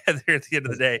good together at the end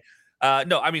of the day.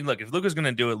 No, I mean, look, if Luka's going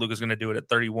to do it, Luka's going to do it at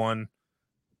 31.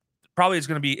 Probably it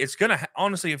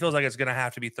feels like it's going to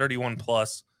have to be 31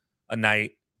 plus a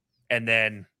night. And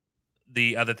then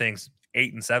the other things,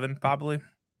 8 and 7, probably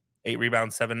 8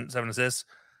 rebounds, 7 assists.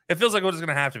 It feels like what it's going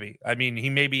to have to be. I mean, he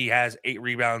maybe has 8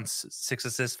 rebounds, 6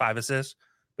 assists, 5 assists,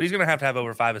 but he's going to have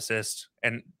over 5 assists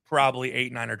and probably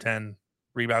 8, 9, or 10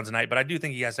 rebounds a night. But I do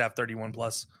think he has to have 31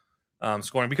 plus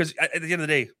scoring, because at the end of the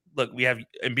day, look, we have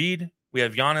Embiid, we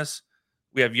have Giannis,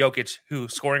 we have Jokic, who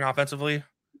scoring offensively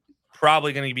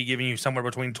probably going to be giving you somewhere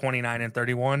between 29 and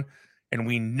 31. And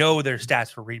we know their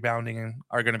stats for rebounding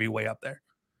are going to be way up there.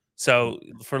 So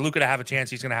for Luka to have a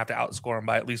chance, he's going to have to outscore him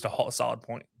by at least a solid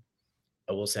point.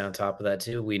 I will say on top of that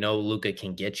too, we know Luka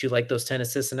can get you like those 10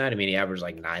 assists a night. I mean, he averaged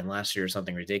like 9 last year or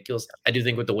something ridiculous. I do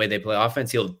think with the way they play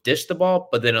offense, he'll dish the ball,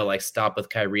 but then it'll like stop with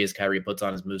Kyrie as Kyrie puts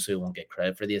on his move, so he won't get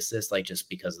credit for the assist, like just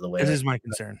because of the way. This is my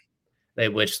concern.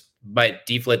 Which might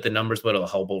deflate the numbers, but it'll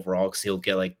help overall because he'll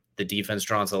get like the defense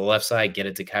drawn to the left side, get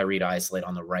it to Kyrie to isolate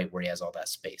on the right where he has all that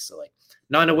space. So like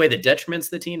not in a way that detriments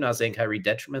the team. Not saying Kyrie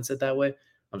detriments it that way.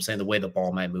 I'm saying the way the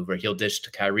ball might move, where he'll dish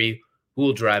to Kyrie, who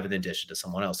will drive and then dish it to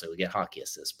someone else. So we get hockey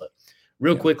assists. But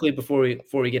real quickly before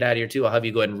we get out of here too, I'll have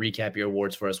you go ahead and recap your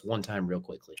awards for us one time real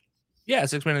quickly. Yeah,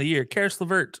 6th man of the year, Karis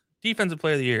LeVert. Defensive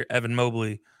player of the year, Evan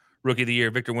Mobley. Rookie of the year,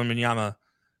 Victor Wembanyama.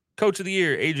 Coach of the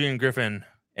year, Adrian Griffin.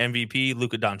 MVP,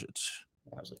 Luka Doncic.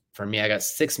 For me, I got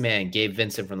 6th man, Gabe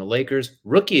Vincent from the Lakers.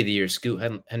 Rookie of the year,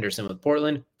 Scoot Henderson with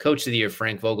Portland. Coach of the year,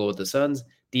 Frank Vogel with the Suns.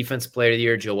 Defensive player of the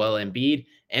year, Joel Embiid.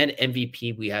 And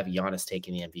MVP, we have Giannis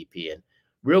taking the MVP. And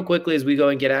real quickly, as we go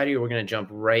and get out of here, we're going to jump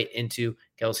right into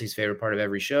Kelsey's favorite part of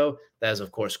every show. That is,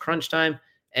 of course, Crunch Time.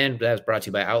 And that is brought to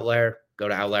you by Outlier. Go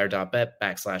to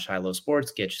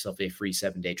outlier.bet/high-low-sports. Get yourself a free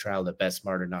 7-day trial to bet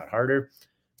smarter, not harder.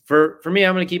 For me,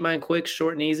 I'm going to keep mine quick,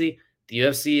 short, and easy. The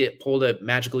UFC pulled a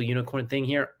magical unicorn thing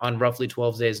here on roughly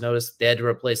 12 days' notice. They had to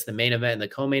replace the main event and the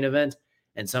co-main event,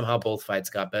 and somehow both fights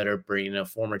got better, bringing in a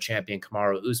former champion,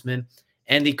 Kamaru Usman,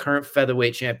 and the current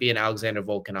featherweight champion, Alexander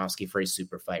Volkanovski, for a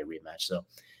super fight rematch. So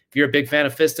if you're a big fan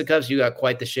of fisticuffs, you got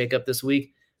quite the shakeup this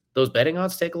week. Those betting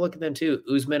odds, take a look at them too.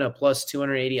 Usman, a plus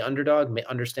 280 underdog,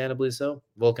 understandably so.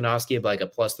 Volkanovski, like a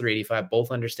plus 385, both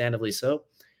understandably so.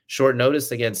 Short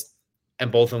notice against,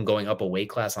 and both of them going up a weight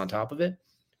class on top of it.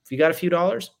 If you got a few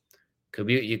dollars,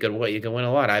 you could win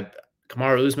a lot.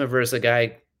 Kamaru Usman versus a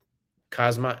guy,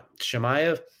 Kazma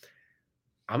Chimaev.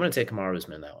 I'm going to take Kamaru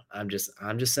Usman in that one. I'm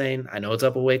just saying. I know it's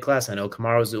up a weight class. I know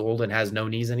Kamaru's old and has no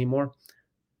knees anymore.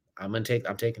 I'm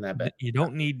taking that bet. You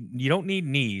don't need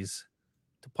knees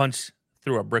to punch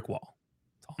through a brick wall.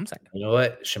 That's all I'm saying. You know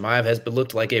what? Chimaev has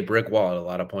looked like a brick wall at a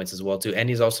lot of points as well too, and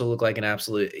he's also looked like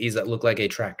looked like a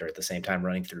tractor at the same time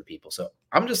running through people. So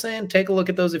I'm just saying, take a look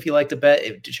at those if you like to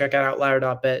bet. Check out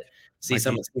Outlier.bet. See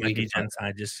some. My DGen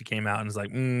side just came out and was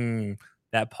like,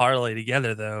 that parlay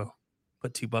together though.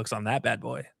 Put $2 on that bad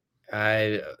boy.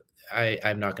 I'm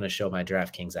not going to show my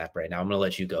DraftKings app right now. I'm going to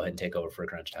let you go ahead and take over for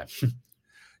Crunch Time.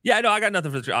 Yeah, I know. I got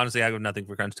nothing for. Honestly, I got nothing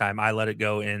for Crunch Time. I let it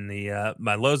go in the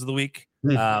my lows of the week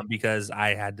because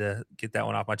I had to get that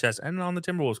one off my chest. And on the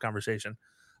Timberwolves conversation.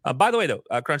 By the way, though,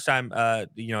 Crunch Time.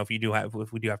 If we do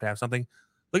have to have something,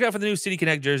 look out for the new City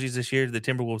Connect jerseys this year. The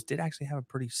Timberwolves did actually have a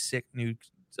pretty sick new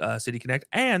City Connect,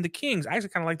 and the Kings. I actually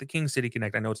kind of like the Kings City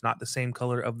Connect. I know it's not the same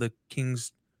color of the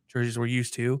Kings jerseys we're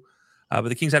used to, but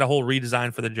the Kings had a whole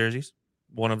redesign for the jerseys.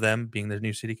 One of them being the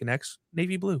new City Connects,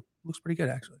 navy blue. Looks pretty good,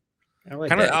 actually. I like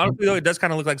Kind of that. honestly though, it does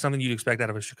kind of look like something you'd expect out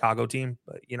of a Chicago team,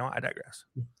 but I digress.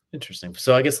 Interesting.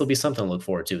 So I guess there'll be something to look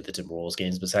forward to with the Timberwolves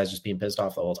games besides just being pissed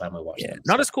off the whole time we watch them.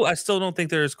 Not as cool. I still don't think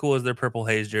they're as cool as their purple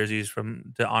haze jerseys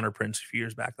from the Honor Prince a few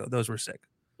years back though. Those were sick.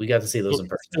 We got to see those in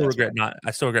person.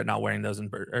 I still regret not wearing those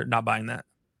or not buying that.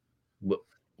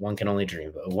 One can only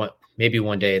dream, but maybe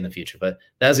one day in the future. But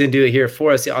that's going to do it here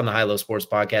for us on the High Low Sports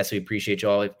Podcast. We appreciate you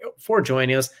all for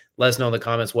joining us. Let us know in the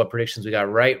comments what predictions we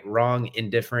got right, wrong,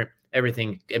 indifferent,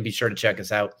 everything. And be sure to check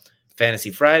us out.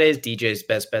 Fantasy Fridays, DJ's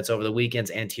Best Bets over the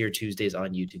weekends, and Tier Tuesdays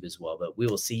on YouTube as well. But we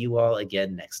will see you all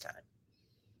again next time.